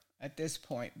care at this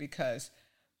point, because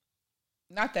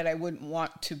not that I wouldn't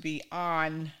want to be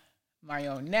on my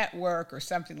own network or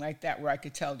something like that where I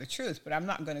could tell the truth, but I'm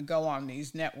not going to go on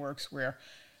these networks where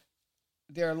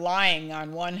they're lying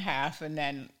on one half and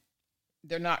then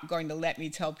they're not going to let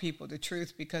me tell people the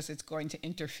truth because it's going to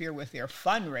interfere with their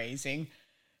fundraising.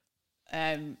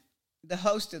 And the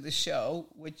host of the show,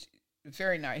 which a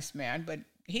very nice man, but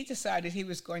he decided he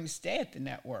was going to stay at the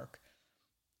network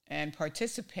and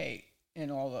participate in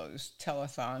all those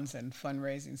telethons and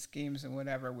fundraising schemes and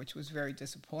whatever, which was very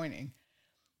disappointing.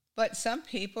 But some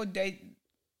people,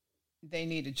 they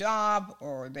need a job,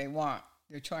 or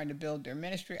they're trying to build their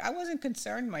ministry. I wasn't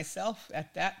concerned myself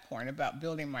at that point about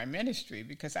building my ministry,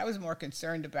 because I was more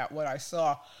concerned about what I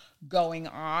saw going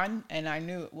on, and I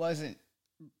knew it wasn't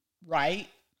right.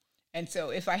 And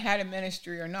so if I had a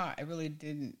ministry or not, I really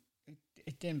didn't,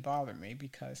 it didn't bother me,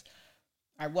 because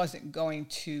I wasn't going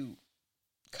to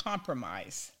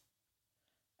compromise.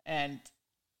 And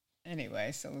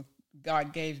anyway, so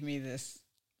God gave me this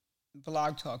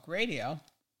Blog Talk Radio,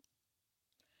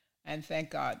 and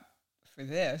thank God for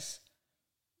this.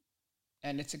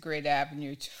 And it's a great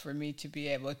avenue for me to be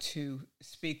able to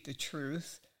speak the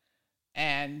truth,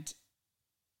 and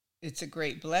it's a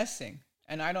great blessing.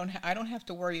 And I don't have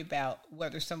to worry about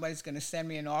whether somebody's going to send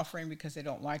me an offering because they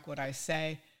don't like what I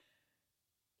say,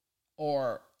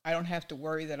 or I don't have to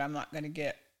worry that I'm not going to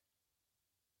get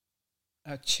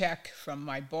a check from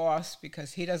my boss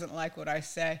because he doesn't like what I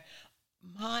say.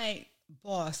 My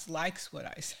boss likes what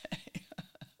I say.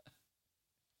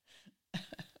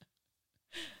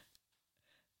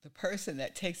 The person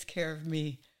that takes care of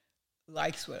me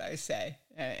likes what I say.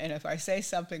 And if I say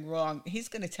something wrong, he's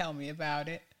going to tell me about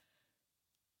it.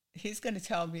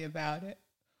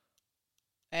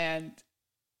 And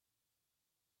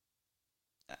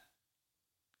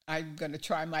I'm going to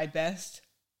try my best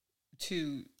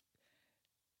to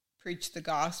preach the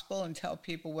gospel and tell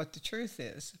people what the truth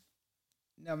is,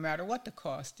 no matter what the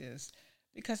cost is,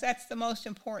 because that's the most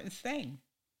important thing,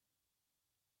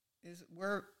 is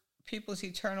we're people's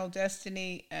eternal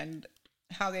destiny and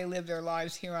how they live their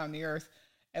lives here on the earth,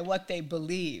 and what they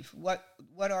believe. What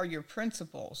are your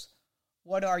principles?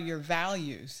 What are your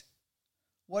values?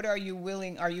 What are you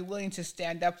willing to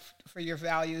stand up for your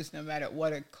values no matter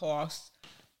what it costs?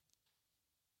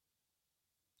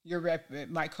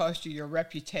 It might cost you your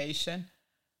reputation.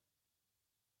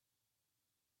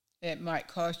 It might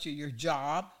cost you your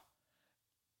job.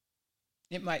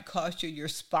 It might cost you your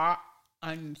spot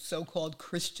on so-called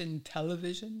Christian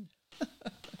television.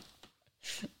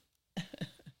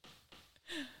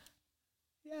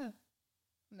 Yeah.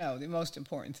 No, the most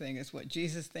important thing is what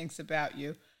Jesus thinks about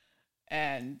you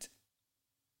and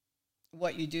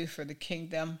what you do for the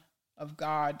kingdom of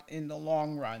God in the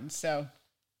long run. So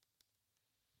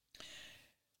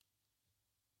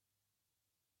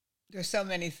there's so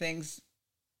many things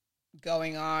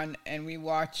going on, and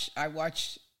I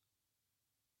watch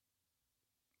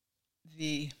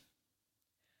the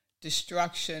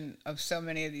destruction of so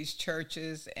many of these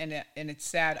churches, and it's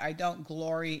sad. I don't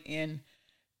glory in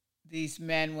these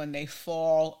men when they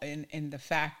fall, in the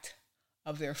fact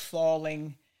of their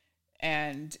falling,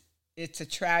 and it's a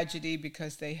tragedy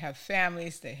because they have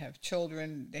families, they have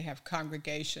children, they have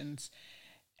congregations,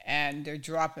 and they're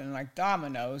dropping like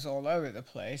dominoes all over the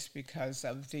place because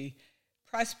of the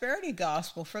prosperity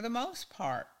gospel. For the most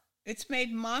part, it's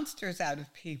made monsters out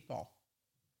of people.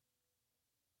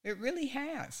 It really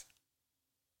has.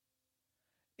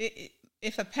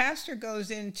 If a pastor goes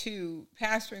into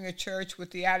pastoring a church with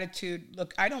the attitude,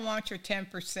 look, I don't want your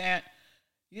 10%.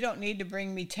 You don't need to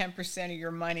bring me 10% of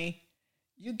your money.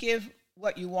 You give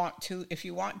what you want to. If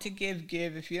you want to give,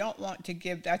 give. If you don't want to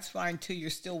give, that's fine too.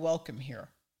 You're still welcome here.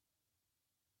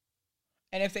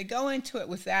 And if they go into it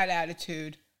with that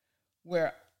attitude,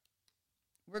 where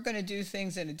we're going to do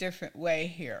things in a different way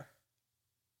here,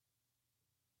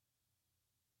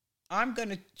 I'm going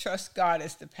to trust God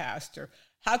as the pastor.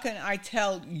 How can I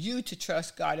tell you to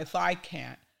trust God if I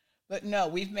can't? But no,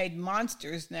 we've made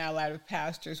monsters now out of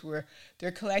pastors, where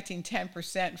they're collecting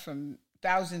 10% from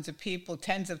thousands of people,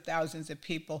 tens of thousands of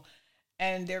people,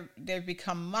 and they've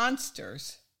become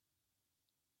monsters.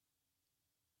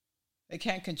 They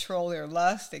can't control their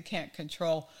lust. They can't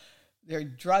control their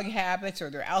drug habits or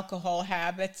their alcohol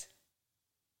habits.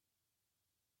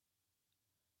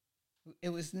 It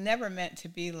was never meant to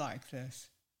be like this.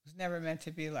 It was never meant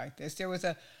to be like this. There was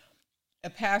a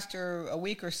pastor a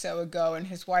week or so ago, and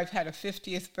his wife had a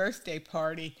 50th birthday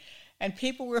party, and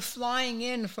people were flying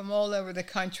in from all over the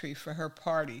country for her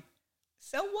party.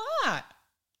 So what?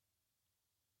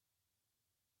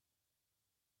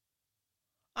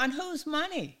 On whose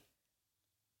money?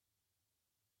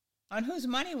 On whose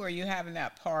money were you having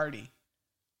that party?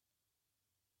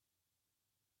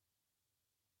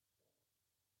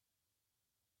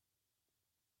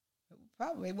 It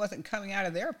probably wasn't coming out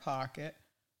of their pocket.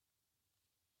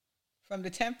 From the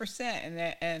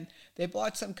 10%, and they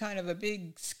bought some kind of a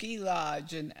big ski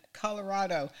lodge in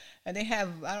Colorado, and they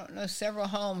have, I don't know, several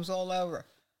homes all over.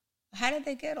 How did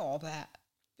they get all that?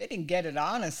 They didn't get it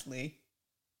honestly.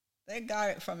 They got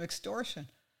it from extortion.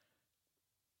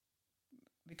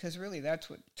 because really that's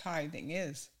what tithing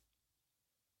is.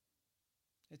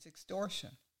 It's extortion.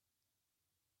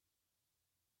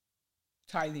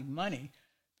 Tithing money,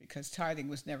 because tithing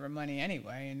was never money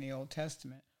anyway in the Old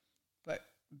Testament, but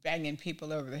banging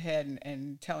people over the head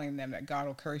and telling them that God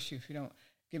will curse you if you don't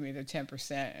give me the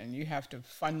 10% and you have to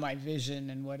fund my vision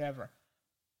and whatever.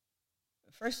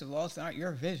 First of all, it's not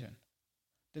your vision.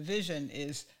 The vision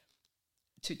is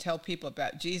to tell people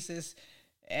about Jesus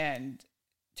and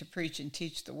to preach and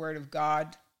teach the word of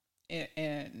God,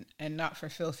 and not for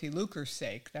filthy lucre's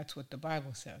sake. That's what the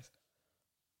Bible says.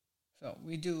 So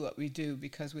we do what we do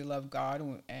because we love God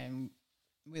and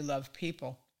we love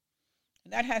people.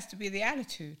 And that has to be the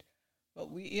attitude.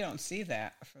 But you don't see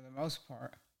that for the most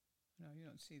part. No, you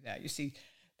don't see that. You see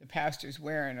the pastors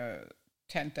wearing a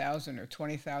 $10,000 or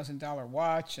 $20,000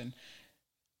 watch and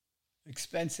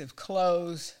expensive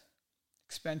clothes,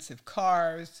 expensive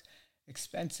cars,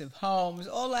 expensive homes,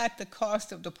 all at the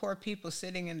cost of the poor people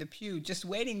sitting in the pew just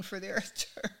waiting for their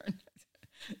turn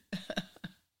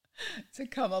to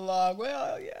come along.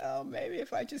 Well, maybe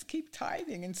if I just keep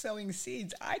tithing and sowing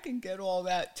seeds, I can get all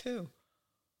that too.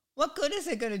 What good is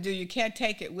it going to do? You can't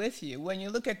take it with you. When you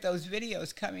look at those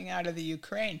videos coming out of the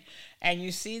Ukraine and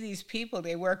you see these people,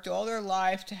 they worked all their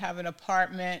life to have an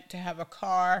apartment, to have a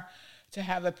car, to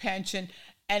have a pension,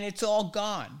 and it's all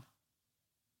gone.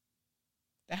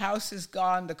 The house is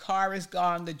gone, the car is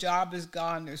gone, the job is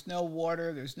gone, there's no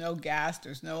water, there's no gas,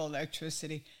 there's no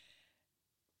electricity.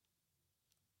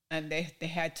 And they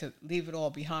had to leave it all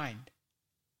behind.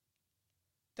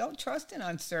 Don't trust in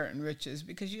uncertain riches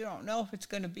because you don't know if it's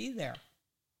going to be there.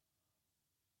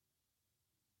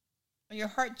 And your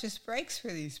heart just breaks for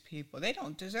these people. They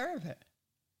don't deserve it.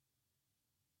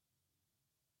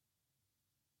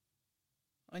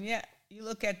 And yet, you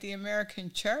look at the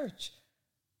American church,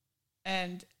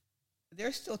 and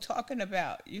they're still talking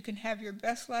about you can have your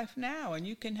best life now, and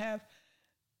you can have,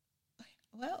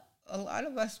 well, a lot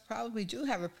of us probably do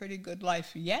have a pretty good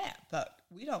life yet, but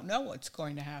we don't know what's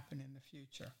going to happen in the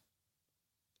future.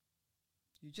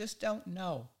 You just don't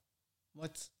know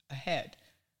what's ahead.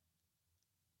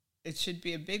 It should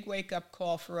be a big wake-up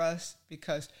call for us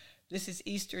because this is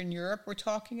Eastern Europe we're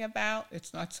talking about.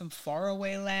 It's not some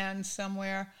faraway land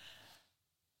somewhere,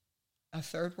 a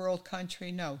third world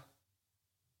country, no.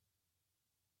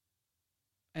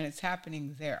 And it's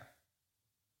happening there.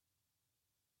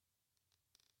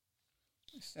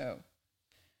 So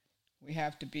we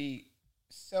have to be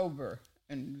sober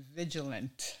and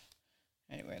vigilant.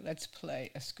 Anyway, let's play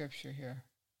a scripture here.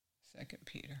 2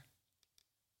 Peter.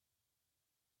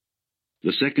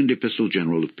 The Second Epistle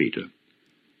General of Peter,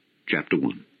 Chapter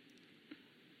 1.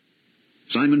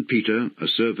 Simon Peter, a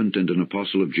servant and an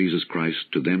apostle of Jesus Christ,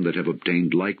 to them that have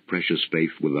obtained like precious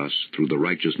faith with us through the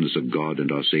righteousness of God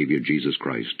and our Saviour Jesus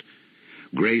Christ,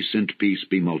 grace and peace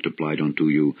be multiplied unto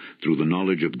you through the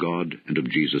knowledge of God and of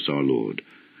Jesus our Lord,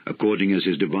 according as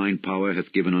his divine power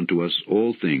hath given unto us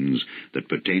all things that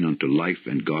pertain unto life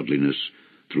and godliness,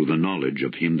 through the knowledge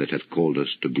of him that hath called us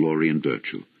to glory and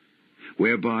virtue,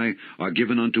 whereby are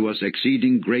given unto us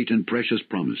exceeding great and precious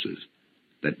promises,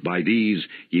 that by these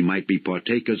ye might be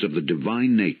partakers of the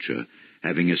divine nature,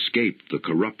 having escaped the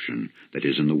corruption that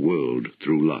is in the world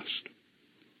through lust.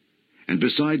 And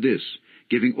beside this,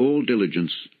 giving all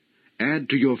diligence, add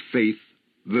to your faith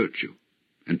virtue,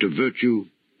 and to virtue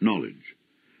knowledge,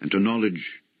 and to knowledge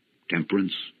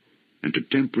temperance, and to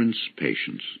temperance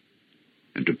patience,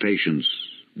 and to patience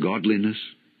godliness,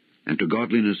 and to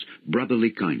godliness brotherly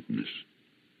kindness,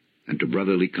 and to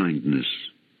brotherly kindness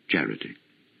charity.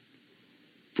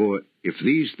 For if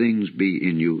these things be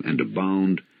in you and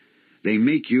abound, they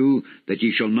make you that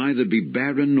ye shall neither be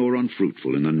barren nor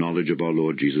unfruitful in the knowledge of our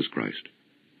Lord Jesus Christ.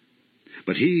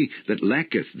 But he that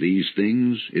lacketh these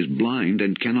things is blind,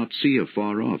 and cannot see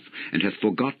afar off, and hath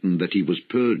forgotten that he was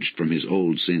purged from his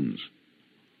old sins.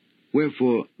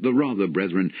 Wherefore, the rather,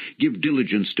 brethren, give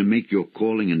diligence to make your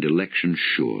calling and election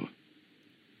sure.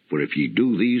 For if ye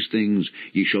do these things,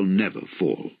 ye shall never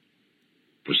fall.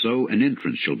 For so an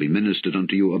entrance shall be ministered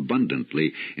unto you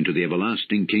abundantly into the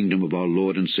everlasting kingdom of our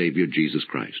Lord and Saviour Jesus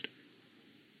Christ.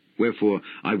 Wherefore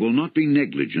I will not be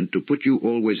negligent to put you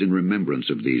always in remembrance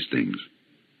of these things,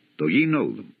 though ye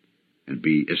know them, and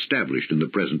be established in the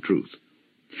present truth.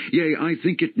 Yea, I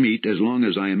think it meet, as long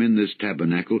as I am in this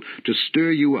tabernacle, to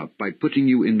stir you up by putting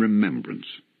you in remembrance,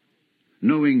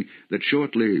 knowing that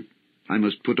shortly I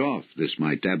must put off this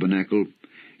my tabernacle,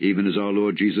 even as our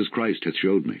Lord Jesus Christ hath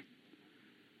showed me.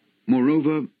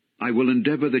 Moreover, I will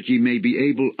endeavor that ye may be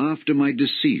able after my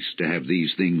decease to have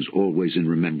these things always in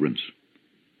remembrance.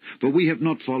 For we have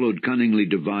not followed cunningly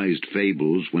devised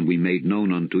fables when we made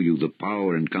known unto you the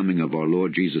power and coming of our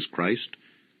Lord Jesus Christ,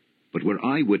 but were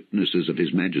eyewitnesses of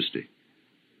his majesty.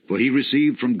 For he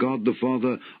received from God the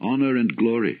Father honor and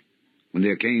glory, when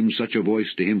there came such a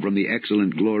voice to him from the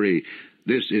excellent glory,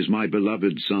 This is my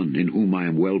beloved Son, in whom I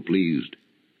am well pleased.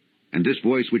 And this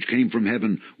voice which came from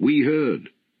heaven we heard,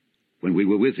 when we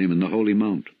were with him in the holy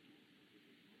mount.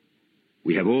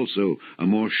 We have also a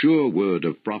more sure word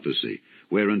of prophecy,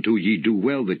 whereunto ye do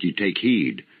well that ye take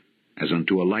heed, as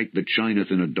unto a light that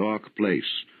shineth in a dark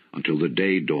place, until the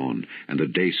day dawn, and the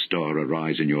day star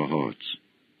arise in your hearts.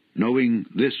 Knowing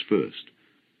this first,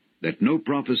 that no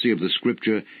prophecy of the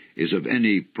Scripture is of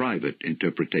any private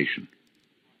interpretation.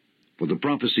 For the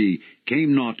prophecy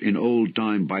came not in old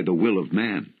time by the will of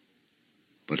man,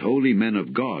 but holy men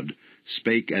of God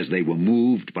spake as they were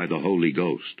moved by the Holy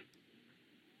Ghost.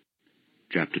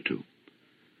 Chapter 2.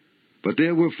 But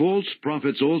there were false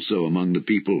prophets also among the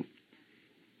people,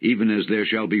 even as there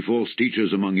shall be false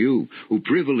teachers among you, who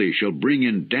privily shall bring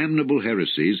in damnable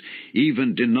heresies,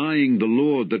 even denying the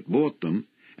Lord that bought them,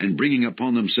 and bringing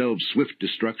upon themselves swift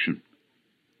destruction.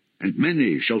 And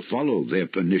many shall follow their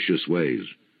pernicious ways,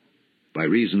 by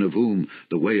reason of whom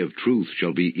the way of truth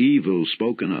shall be evil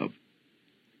spoken of.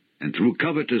 And through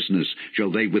covetousness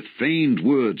shall they with feigned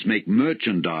words make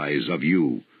merchandise of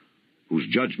you, whose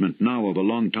judgment now of a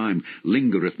long time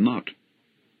lingereth not,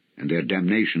 and their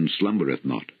damnation slumbereth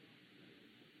not.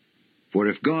 For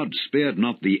if God spared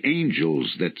not the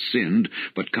angels that sinned,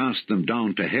 but cast them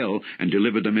down to hell, and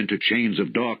delivered them into chains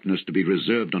of darkness to be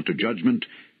reserved unto judgment,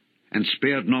 and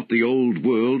spared not the old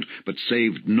world, but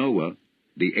saved Noah,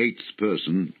 the eighth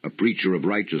person, a preacher of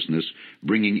righteousness,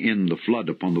 bringing in the flood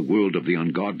upon the world of the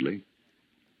ungodly,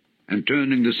 and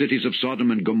turning the cities of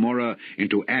Sodom and Gomorrah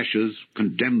into ashes,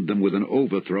 condemned them with an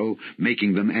overthrow,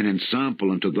 making them an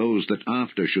ensample unto those that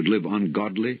after should live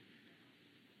ungodly,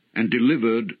 and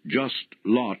delivered just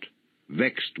Lot,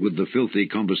 vexed with the filthy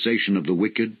conversation of the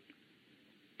wicked.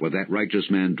 For that righteous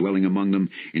man dwelling among them,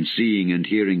 in seeing and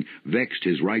hearing, vexed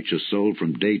his righteous soul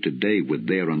from day to day with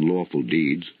their unlawful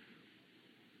deeds.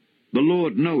 The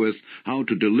Lord knoweth how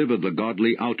to deliver the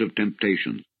godly out of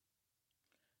temptation.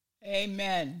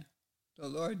 Amen. The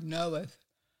Lord knoweth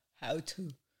how to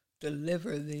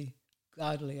deliver the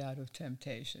godly out of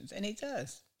temptations. And he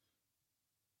does.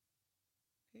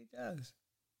 He does.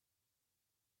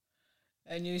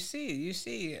 And you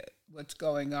see what's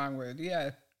going on with,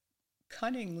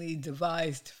 cunningly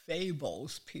devised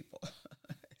fables, people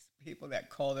that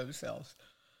call themselves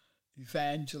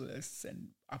evangelists and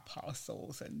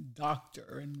apostles and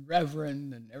doctor and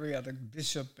reverend and every other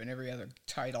bishop and every other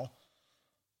title.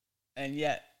 And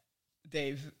yet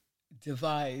they've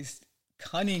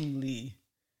cunningly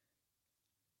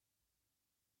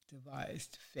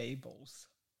devised fables.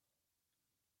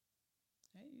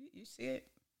 You see it.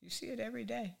 You see it every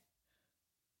day.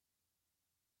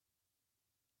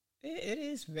 It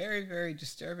is very, very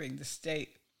disturbing, the state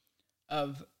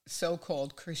of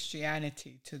so-called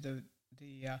Christianity to the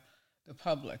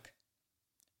public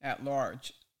at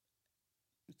large.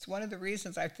 It's one of the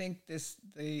reasons I think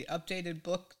the updated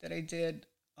book that I did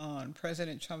on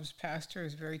President Trump's pastor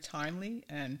is very timely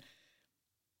and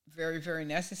very, very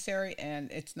necessary.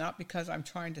 And it's not because I'm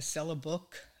trying to sell a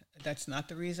book. That's not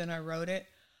the reason I wrote it.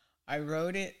 I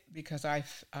wrote it because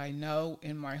I know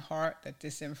in my heart that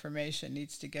this information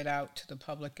needs to get out to the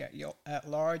public at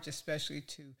large, especially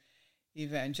to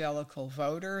evangelical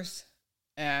voters.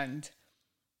 And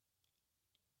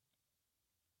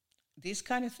these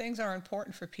kind of things are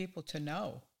important for people to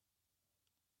know.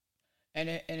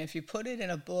 And if you put it in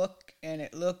a book and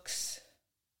it looks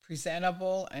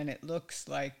presentable and it looks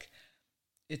like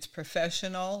it's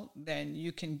professional, then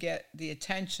you can get the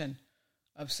attention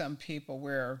of some people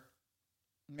where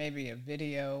maybe a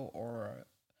video or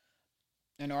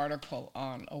an article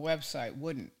on a website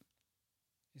wouldn't.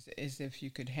 As if you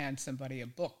could hand somebody a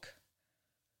book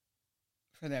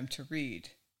for them to read.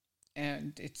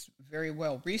 And it's very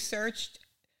well researched.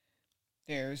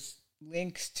 There's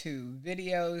links to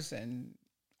videos and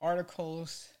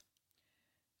articles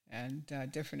and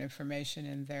different information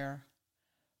in there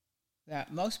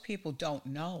that most people don't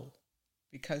know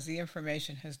because the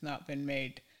information has not been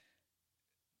made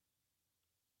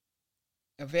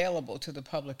available to the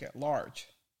public at large.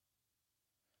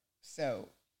 So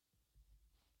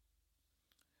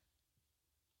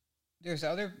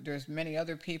there's many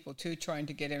other people too trying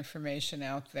to get information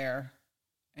out there,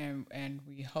 and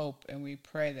we hope and we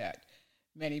pray that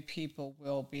many people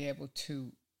will be able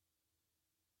to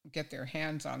get their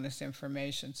hands on this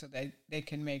information so they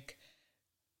can make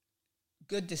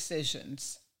good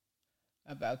decisions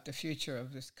about the future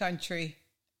of this country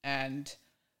and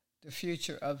the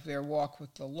future of their walk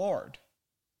with the Lord,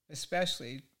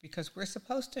 especially because we're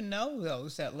supposed to know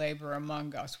those that labor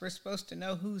among us. We're supposed to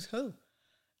know who's who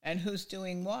and who's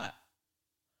doing what.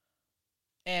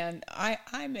 And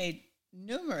I made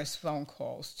numerous phone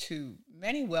calls to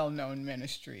many well-known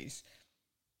ministries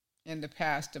in the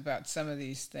past about some of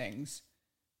these things,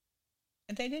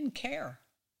 and they didn't care.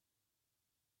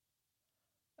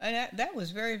 And that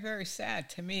was very, very sad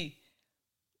to me,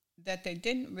 that they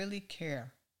didn't really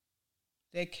care.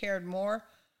 They cared more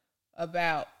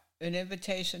about an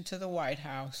invitation to the White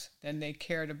House than they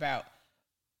cared about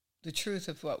the truth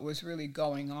of what was really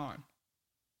going on.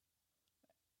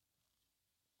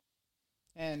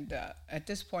 And at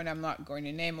this point, I'm not going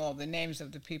to name all the names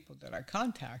of the people that I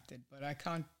contacted, but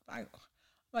I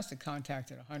must have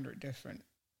contacted 100 different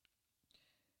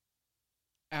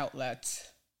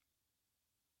outlets,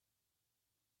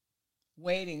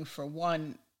 waiting for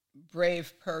one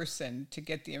brave person to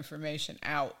get the information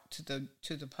out to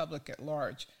the public at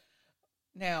large.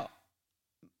 Now,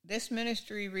 this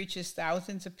ministry reaches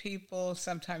thousands of people,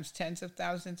 sometimes tens of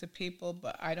thousands of people,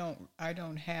 but I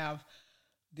don't have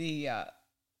the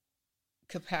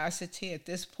capacity at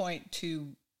this point to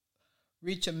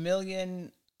reach 1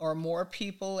 million or more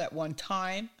people at one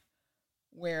time,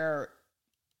 where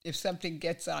if something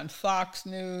gets on Fox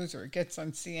News or it gets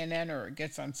on CNN or it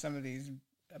gets on some of these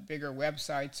bigger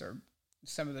websites or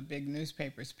some of the big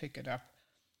newspapers pick it up,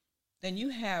 then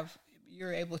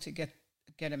you're able to get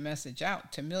a message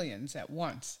out to millions at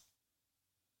once.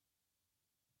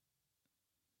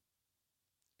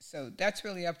 So that's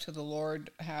really up to the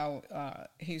Lord how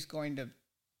he's going to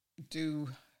do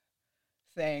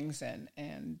things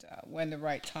and when the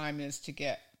right time is to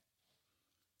get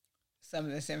some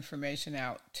of this information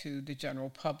out to the general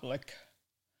public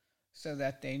so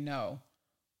that they know.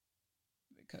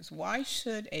 Because why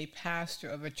should a pastor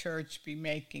of a church be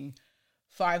making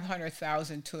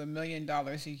 $500,000 to $1 million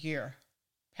a year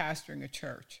pastoring a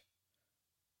church?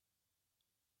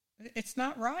 It's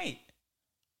not right.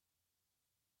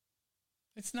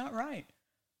 It's not right.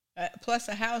 Plus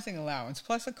a housing allowance,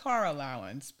 plus a car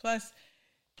allowance, plus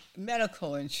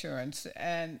medical insurance,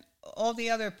 and all the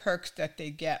other perks that they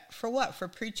get. For what? For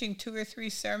preaching 2 or 3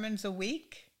 sermons a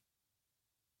week?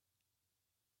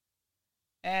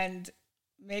 And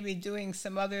maybe doing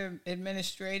some other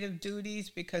administrative duties,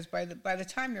 because by the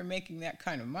time they're making that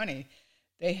kind of money,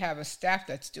 they have a staff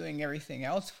that's doing everything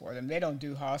else for them. They don't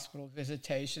do hospital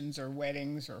visitations or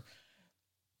weddings, or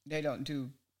they don't do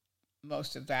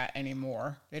most of that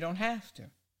anymore. They don't have to.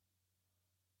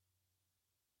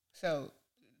 So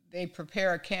they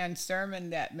prepare a canned sermon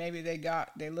that maybe they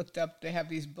looked up, they have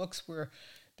these books where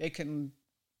they can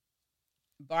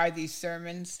buy these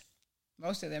sermons.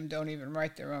 Most of them don't even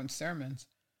write their own sermons.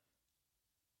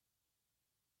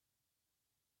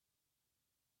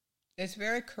 It's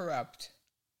very corrupt.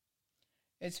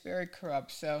 It's very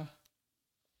corrupt, so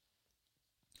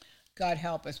God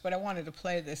help us. But I wanted to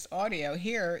play this audio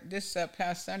here. This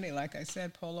past Sunday, like I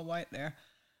said, Paula White there,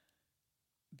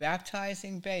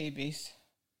 baptizing babies.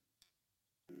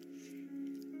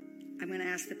 I'm going to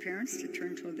ask the parents to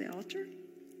turn toward the altar.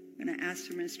 I'm going to ask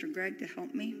for Minister Greg to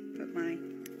help me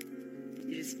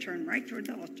you just turn right toward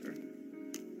the altar.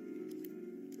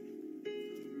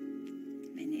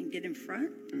 And then get in front.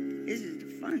 This is the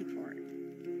fun part.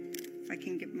 If I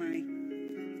can get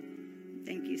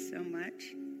thank you so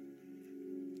much.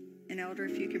 And Elder,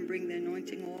 if you can bring the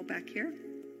anointing oil back here,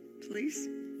 please.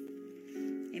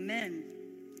 Amen.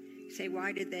 You say,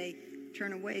 why did they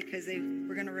turn away? Because they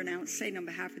were going to renounce Satan on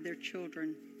behalf of their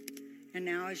children. And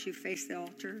now as you face the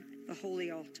altar, the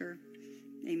holy altar,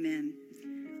 amen.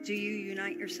 Do you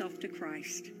unite yourself to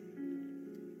Christ?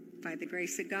 By the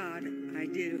grace of God, I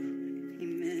do.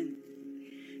 Amen.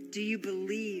 Do you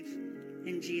believe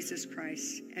in Jesus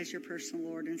Christ as your personal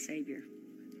Lord and Savior?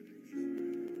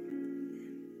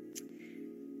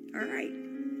 All right.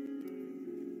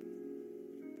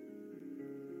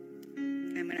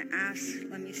 I'm going to ask,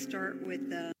 let me start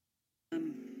with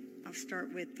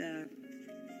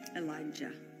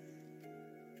Elijah.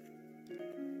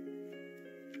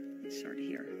 Let's start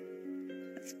here.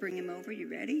 Let's bring him over. You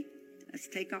ready? Let's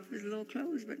take off his little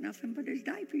clothes, but nothing but his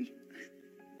diaper.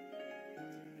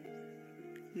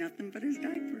 Nothing but his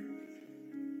diaper.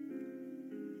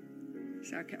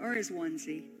 So, okay. Or his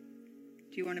onesie.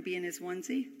 Do you want to be in his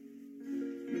onesie?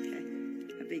 Okay,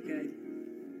 that'd be good.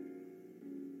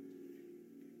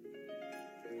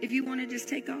 If you want to just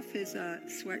take off his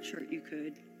sweatshirt, you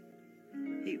could.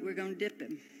 We're going to dip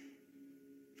him.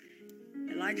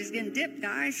 Elijah's getting dipped,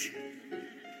 guys.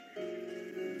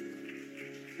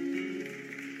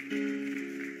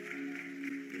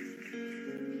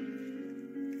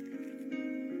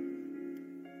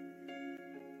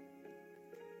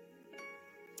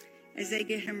 they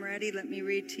get him ready, let me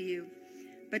read to you.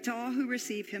 But to all who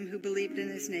receive him, who believed in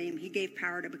his name, he gave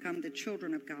power to become the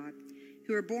children of God,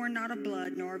 who are born not of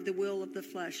blood, nor of the will of the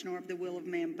flesh, nor of the will of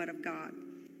man, but of God.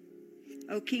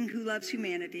 O King who loves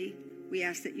humanity, we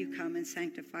ask that you come and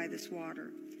sanctify this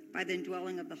water by the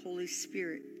indwelling of the Holy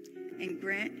Spirit, and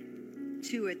grant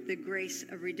to it the grace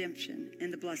of redemption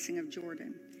and the blessing of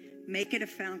Jordan. Make it a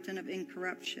fountain of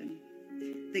incorruption,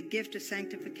 the gift of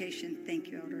sanctification, thank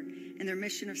you, Elder, and the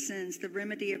remission of sins, the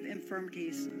remedy of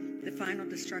infirmities, the final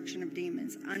destruction of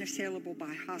demons, unassailable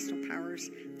by hostile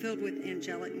powers, filled with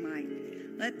angelic might.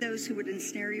 Let those who would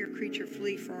ensnare your creature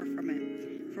flee far from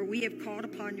it. For we have called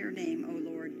upon your name, O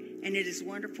Lord, and it is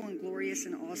wonderful and glorious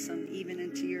and awesome, even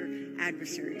unto your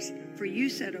adversaries. For you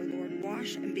said, O Lord,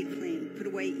 wash and be clean, put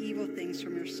away evil things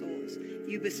from your souls.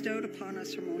 You bestowed upon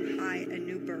us from on high a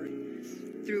new birth.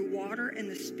 Through water and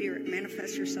the Spirit,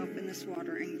 manifest yourself in this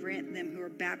water, and grant them who are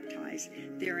baptized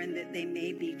therein that they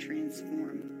may be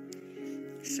transformed.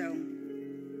 So,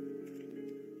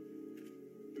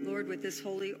 Lord, with this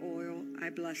holy oil, I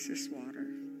bless this water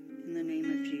in the name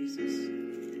of Jesus.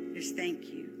 Just thank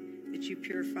you that you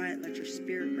purify it. Let your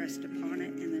Spirit rest upon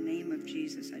it in the name of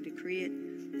Jesus. I decree it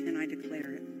and I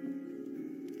declare it.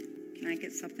 Can I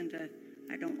get something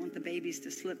I don't want the babies to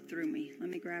slip through me. Let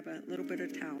me grab a little bit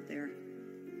of towel there.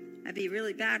 That'd be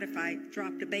really bad if I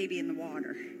dropped a baby in the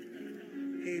water.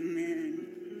 Amen.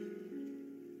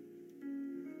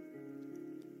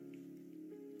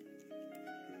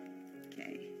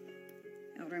 Okay.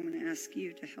 Elder, I'm going to ask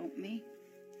you to help me.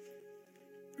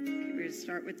 Okay, we're going to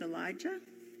start with Elijah.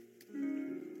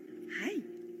 Hi.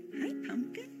 Hi,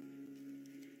 Pumpkin.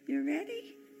 You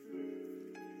ready?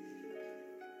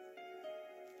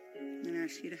 I'm going to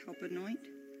ask you to help anoint.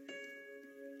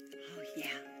 Oh,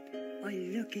 yeah. Oh,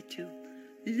 look at you.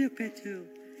 Look at you.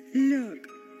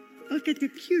 Look at the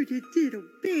cutest little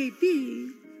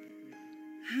baby.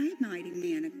 Hi, mighty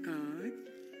man of God.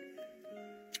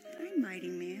 Hi, mighty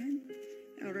man.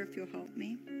 Elder, if you'll help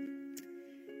me.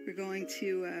 We're going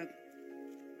to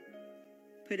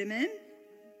put him in.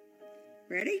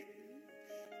 Ready?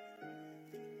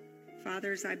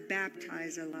 Father, as I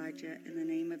baptize Elijah in the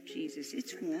name of Jesus.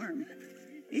 It's warm.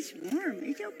 It's warm.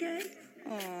 It's okay.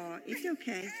 Oh, it's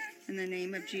okay. In the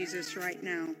name of Jesus right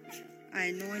now, I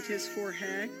anoint his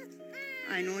forehead.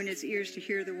 I anoint his ears to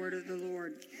hear the word of the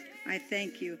Lord. I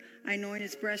thank you. I anoint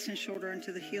his breast and shoulder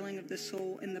unto the healing of the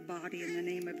soul and the body in the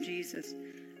name of Jesus.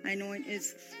 I anoint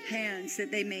his hands that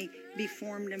they may be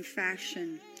formed and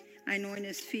fashioned. I anoint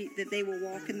his feet that they will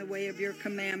walk in the way of your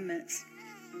commandments.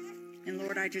 And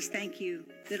Lord, I just thank you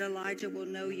that Elijah will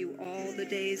know you all the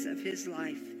days of his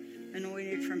life.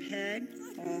 Anointed from head,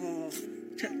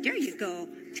 there you go,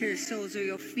 to the soles of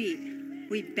your feet.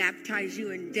 We baptize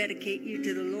you and dedicate you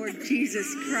to the Lord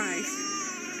Jesus Christ.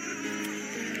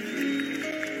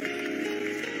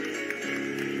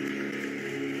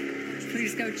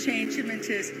 Please go change him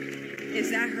into is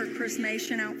that her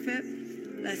chrismation outfit?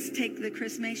 Let's take the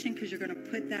chrismation because you're going to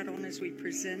put that on as we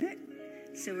present it.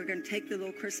 So we're going to take the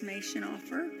little chrismation off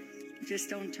her,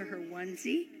 just onto her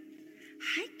onesie.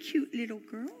 Hi, cute little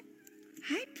girl.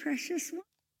 Hi, precious one.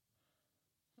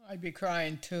 I'd be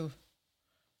crying too.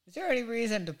 Is there any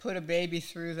reason to put a baby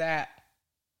through that?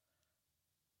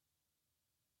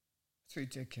 It's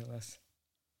ridiculous.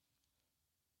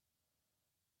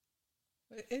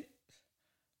 It's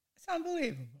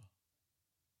unbelievable.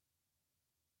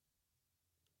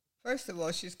 First of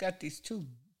all, she's got these two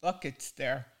buckets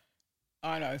there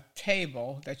on a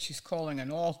table that she's calling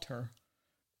an altar.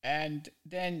 And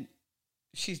then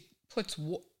she puts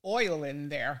oil in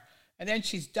there. And then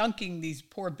she's dunking these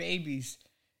poor babies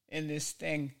in this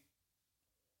thing.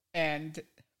 And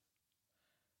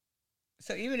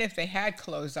so even if they had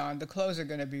clothes on, the clothes are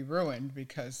going to be ruined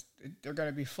because they're going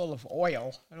to be full of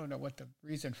oil. I don't know what the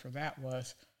reason for that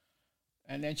was.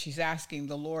 And then she's asking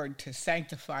the Lord to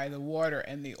sanctify the water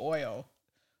and the oil.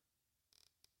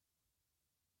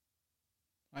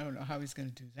 I don't know how he's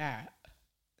going to do that,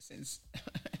 since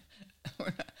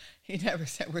he never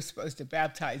said we're supposed to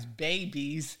baptize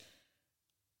babies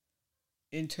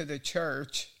into the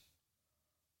church.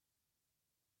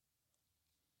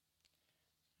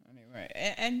 Anyway,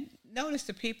 and notice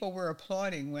the people were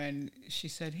applauding when she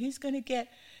said he's going to get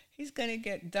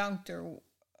dunked, or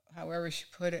however she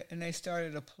put it, and they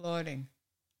started applauding.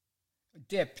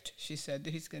 Dipped, she said,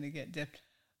 he's going to get dipped.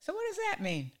 So what does that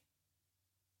mean?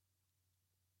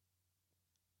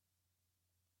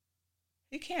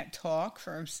 He can't talk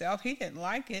for himself. He didn't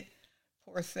like it,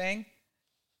 poor thing.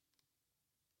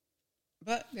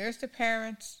 But there's the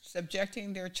parents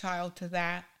subjecting their child to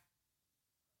that.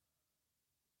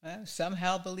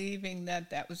 somehow believing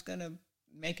that was going to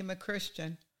make him a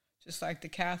Christian, just like the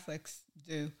Catholics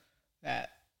do, that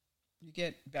you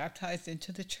get baptized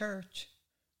into the church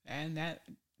and that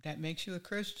makes you a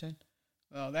Christian.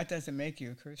 Well, that doesn't make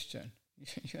you a Christian.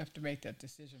 You have to make that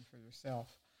decision for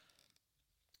yourself.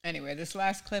 Anyway, this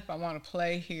last clip I want to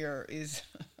play here is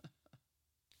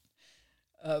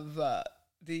of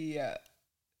the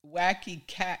wacky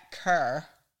cat Kerr.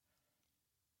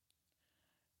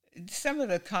 Some of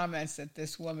the comments that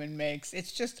this woman makes,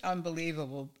 it's just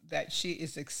unbelievable that she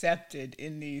is accepted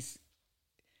in these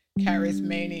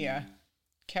charismania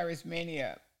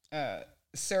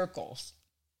circles.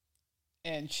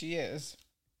 And she is.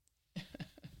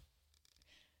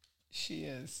 She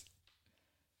is.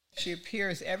 She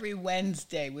appears every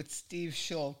Wednesday with Steve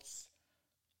Schultz.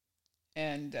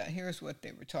 And here's what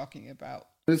they were talking about.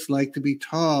 It's like to be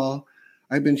tall.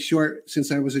 I've been short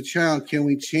since I was a child. Can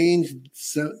we change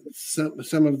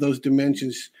some of those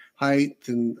dimensions, height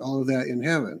and all of that in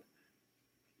heaven?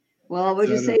 Well, I would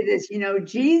just say this,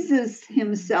 Jesus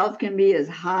himself can be as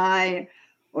high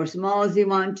or small as he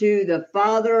wants to. The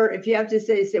Father, if you have to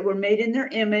say we're made in their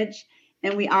image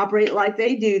and we operate like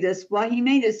they do, that's why he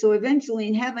made us. So eventually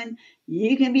in heaven,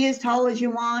 you can be as tall as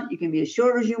you want. You can be as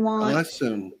short as you want.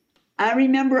 Awesome. I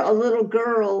remember a little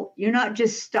girl, you're not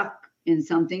just stuck in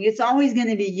something. It's always going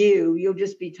to be you. You'll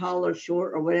just be tall or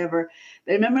short or whatever.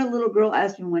 But I remember a little girl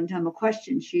asked me one time a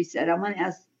question. She said, I want to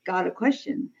ask God a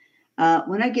question.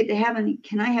 When I get to heaven,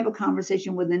 can I have a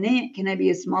conversation with an ant? Can I be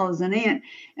as small as an ant?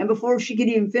 And before she could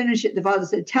even finish it, the Father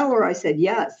said, tell her. I said,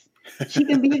 yes. She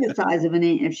can be the size of an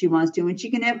ant if she wants to. And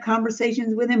she can have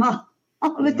conversations with him all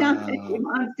the time if she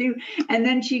wants to. And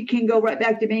then she can go right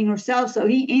back to being herself. So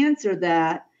he answered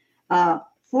that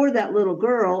for that little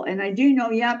girl. And I do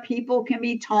know, people can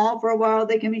be tall for a while.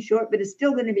 They can be short, but it's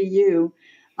still going to be you.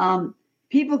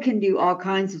 People can do all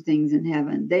kinds of things in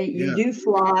heaven. You do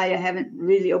fly. I haven't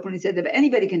really openly said that, but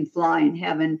anybody can fly in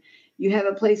heaven. You have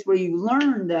a place where you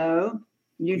learn, though.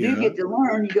 You do get to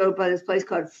learn. You go by this place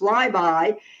called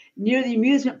Flyby near the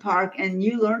amusement park, and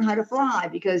you learn how to fly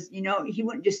because, he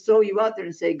wouldn't just throw you out there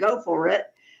and say, go for it.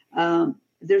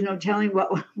 There's no telling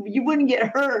what you wouldn't get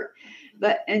hurt.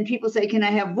 And people say, can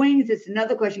I have wings? It's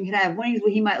another question. Can I have wings?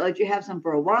 Well, he might let you have some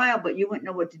for a while, but you wouldn't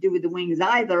know what to do with the wings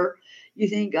either. You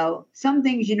think, some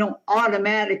things you don't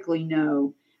automatically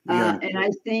know. And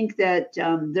I think that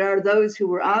there are those who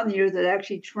were on the earth that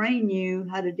actually train you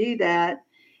how to do that.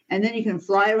 And then you can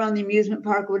fly around the amusement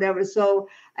park or whatever. So,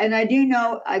 and I do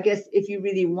know, I guess if you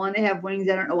really want to have wings,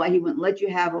 I don't know why he wouldn't let you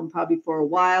have them probably for a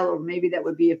while, or maybe that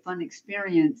would be a fun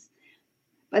experience.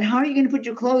 But how are you going to put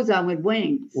your clothes on with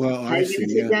wings? Well, how are you going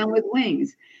to sit down with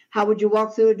wings? How would you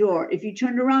walk through a door? If you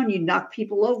turned around, you'd knock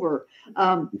people over.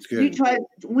 You try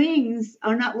wings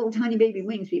are not little tiny baby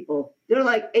wings, people. They're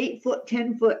like 8 foot,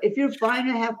 10 foot. If you're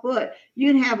 5.5 foot,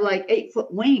 you can have like 8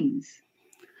 foot wings.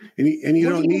 And you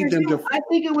don't need them to. I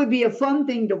think it would be a fun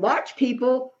thing to watch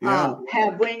people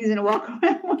have wings and walk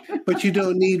around. But you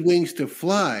don't need wings to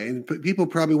fly. And people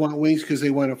probably want wings because they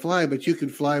want to fly, but you can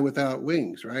fly without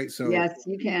wings, right? So yes,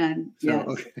 you can. So, yes.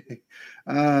 Okay.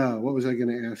 What was I going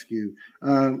to ask you?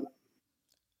 Oh,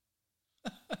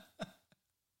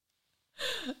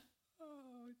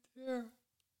 dear.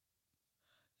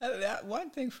 That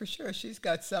one thing for sure, she's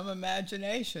got some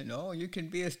imagination. Oh, you can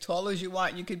be as tall as you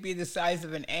want. You could be the size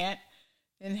of an ant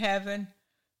in heaven.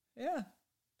 Yeah,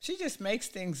 she just makes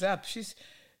things up.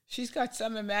 She's got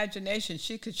some imagination.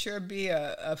 She could sure be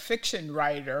a fiction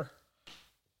writer,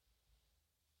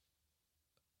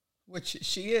 which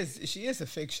she is. She is a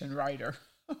fiction writer.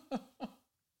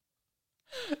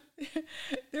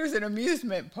 There's an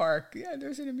amusement park. Yeah,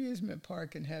 there's an amusement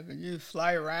park in heaven. You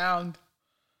fly around.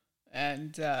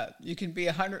 And you can be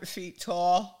 100 feet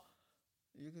tall.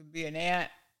 You can be an ant.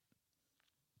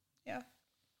 Yeah.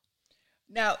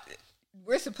 Now,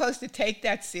 we're supposed to take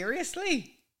that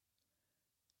seriously?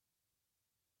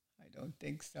 I don't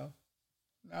think so.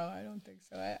 No, I don't think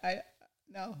so.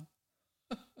 No.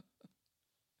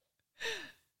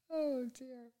 Oh,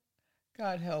 dear.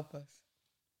 God help us.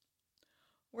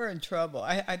 We're in trouble.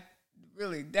 I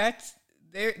really,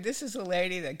 this is a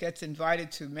lady that gets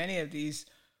invited to many of these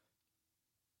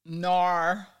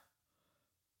NAR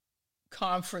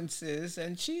conferences,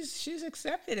 and she's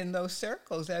accepted in those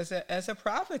circles as a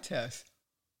prophetess.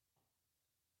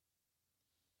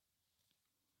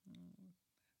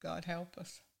 God help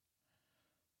us.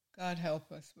 God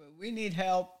help us. But we need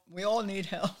help. We all need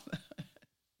help.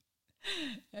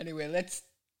 Anyway, let's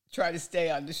try to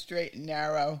stay on the straight and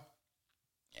narrow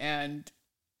and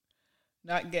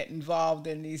not get involved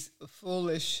in these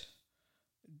foolish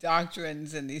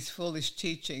doctrines and these foolish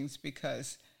teachings,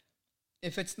 because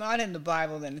if it's not in the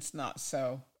Bible, then it's not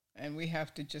so. And we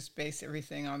have to just base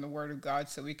everything on the Word of God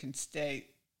so we can stay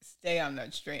on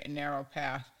that straight and narrow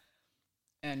path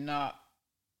and not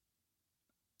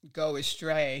go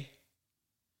astray.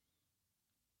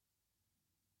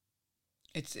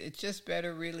 It's just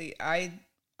better, really. I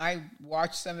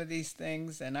watch some of these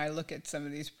things and I look at some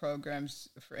of these programs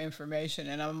for information,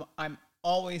 and I'm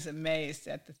always amazed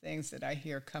at the things that I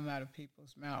hear come out of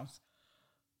people's mouths.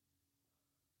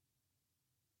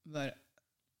 But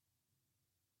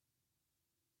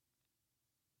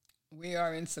we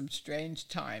are in some strange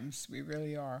times. We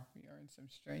really are. We are in some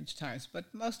strange times.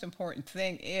 But the most important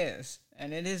thing is,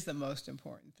 and it is the most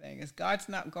important thing, is God's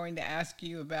not going to ask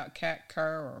you about Kat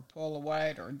Kerr or Paula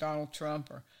White or Donald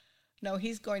Trump. No,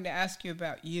 he's going to ask you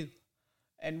about you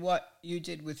and what you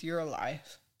did with your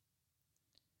life.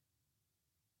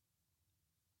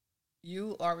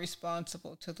 You are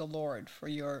responsible to the Lord for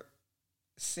your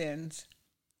sins,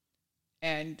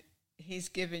 and he's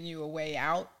given you a way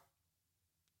out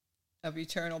of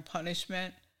eternal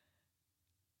punishment.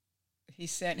 He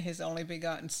sent his only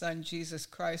begotten Son, Jesus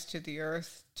Christ, to the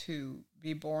earth to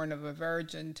be born of a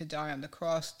virgin, to die on the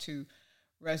cross, to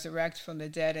resurrect from the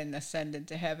dead and ascend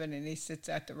into heaven, and he sits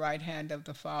at the right hand of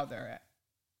the Father,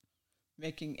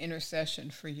 making intercession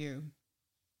for you.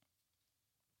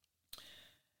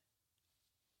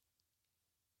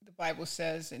 The Bible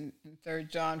says in 3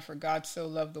 John, "For God so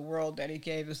loved the world that he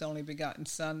gave his only begotten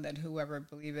Son, that whoever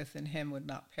believeth in him would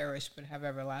not perish but have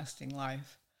everlasting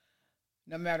life."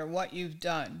 No matter what you've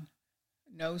done,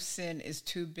 no sin is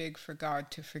too big for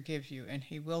God to forgive you, and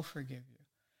he will forgive you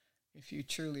if you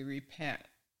truly repent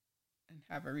and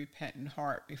have a repentant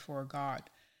heart before God.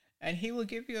 And he will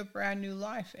give you a brand new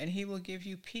life, and he will give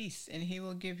you peace, and he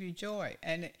will give you joy.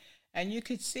 And you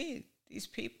could see these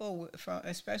people,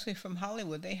 especially from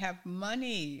Hollywood, they have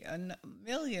money, and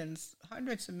millions,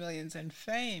 hundreds of millions, and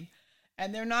fame,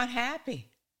 and they're not happy.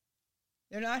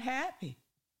 They're not happy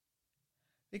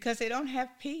because they don't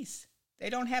have peace. They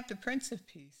don't have the Prince of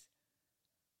Peace.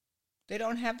 They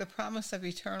don't have the promise of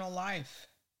eternal life.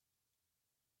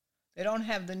 They don't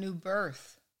have the new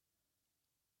birth.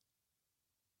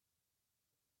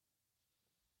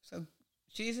 So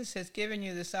Jesus has given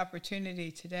you this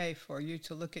opportunity today for you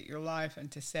to look at your life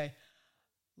and to say,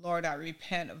 "Lord, I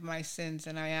repent of my sins,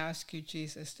 and I ask you,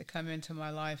 Jesus, to come into my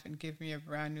life and give me a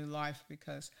brand new life,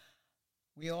 because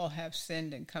we all have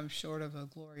sinned and come short of the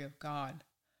glory of God."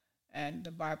 And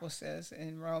the Bible says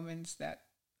in Romans that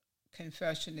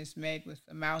confession is made with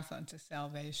the mouth unto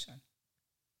salvation.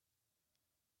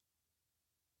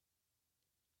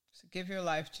 So give your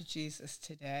life to Jesus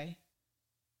today,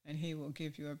 and he will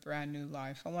give you a brand new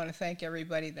life. I want to thank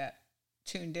everybody that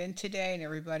tuned in today and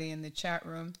everybody in the chat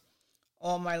room,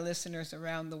 all my listeners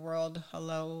around the world.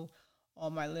 Hello, all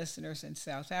my listeners in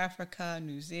South Africa,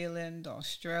 New Zealand,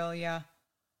 Australia,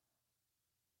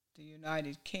 the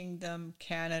United Kingdom,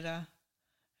 Canada,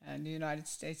 and the United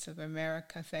States of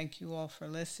America. Thank you all for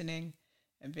listening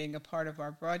and being a part of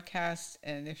our broadcast.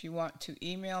 And if you want to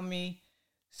email me,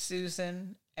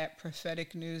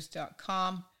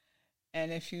 Susan@propheticnews.com.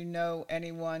 And if you know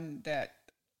anyone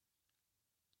that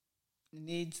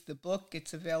needs the book,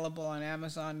 it's available on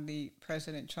Amazon, The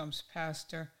President Trump's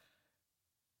Pastor.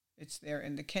 It's there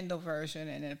in the Kindle version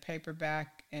and in a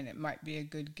paperback, and it might be a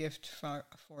good gift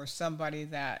for somebody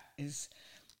that is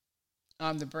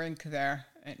on the brink there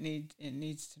and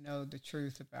needs to know the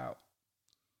truth about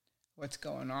what's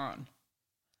going on.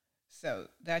 So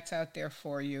that's out there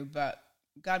for you, but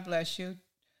God bless you.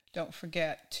 Don't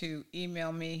forget to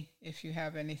email me if you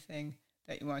have anything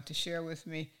that you want to share with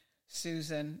me,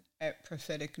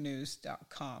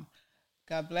 Susan@propheticnews.com.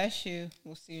 God bless you.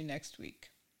 We'll see you next week.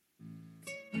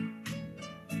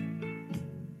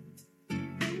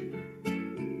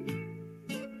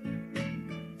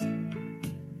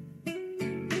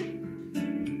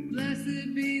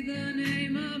 Blessed be the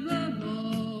name of the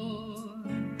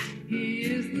Lord. He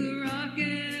is the rock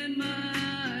and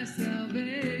my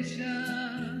salvation.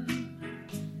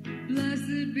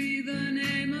 Blessed be the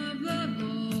name of the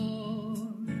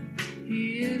Lord.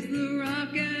 He is the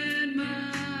rock and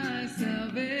my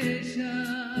salvation.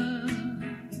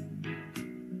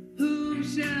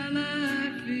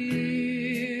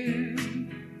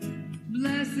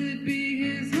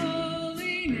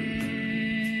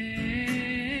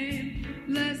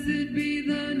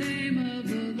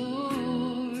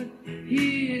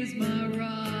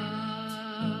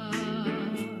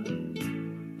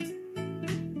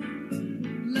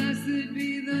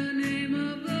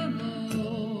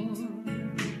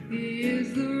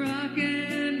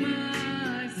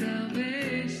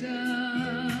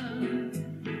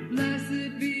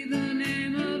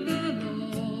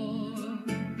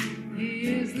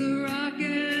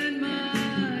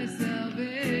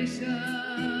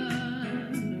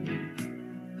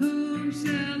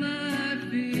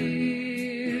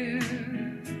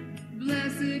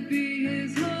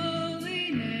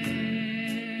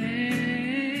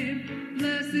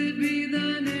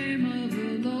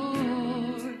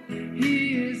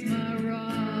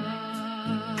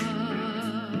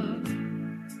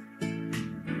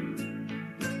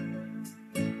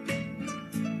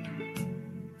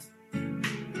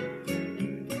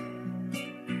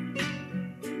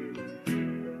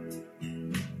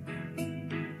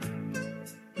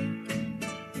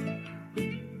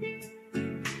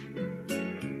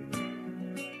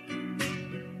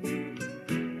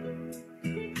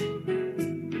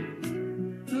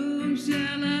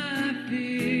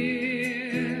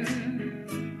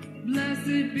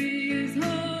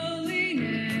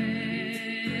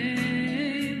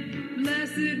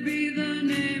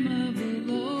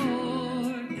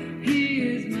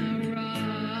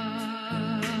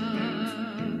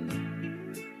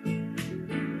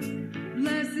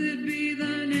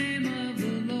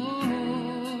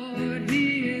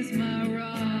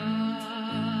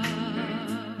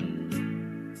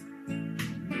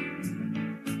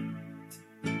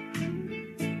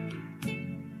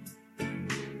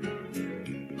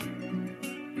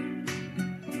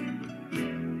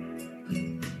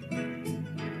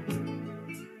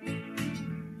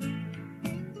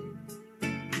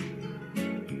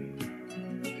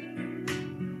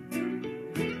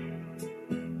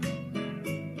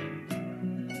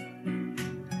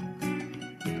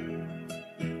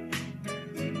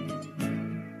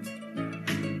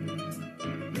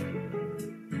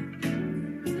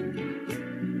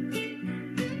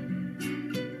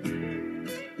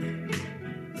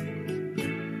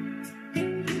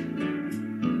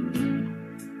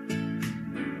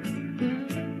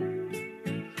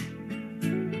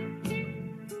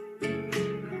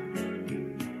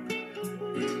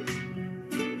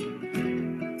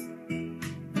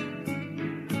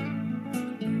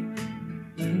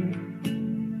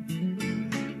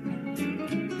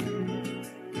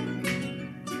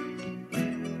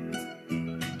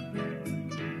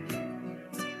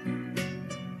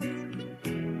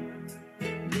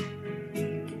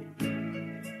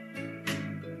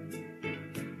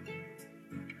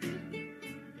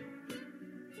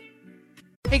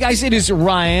 Hey guys, it is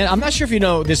Ryan. I'm not sure if you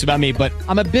know this about me, but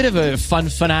I'm a bit of a fun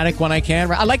fanatic when I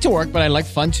can. I like to work, but I like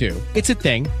fun too. It's a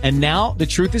thing. And now the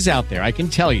truth is out there. I can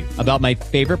tell you about my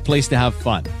favorite place to have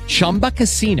fun. Chumba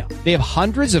Casino. They have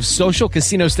hundreds of social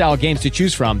casino style games to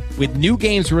choose from with new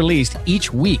games released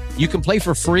each week. You can play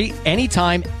for free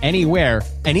anytime, anywhere.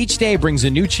 And each day brings a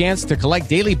new chance to collect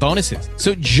daily bonuses.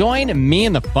 So join me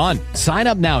in the fun. Sign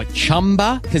up now at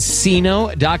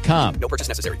ChumbaCasino.com. No purchase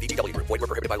necessary. VGW Group. Void where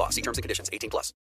prohibited by law. See terms and conditions. 18+.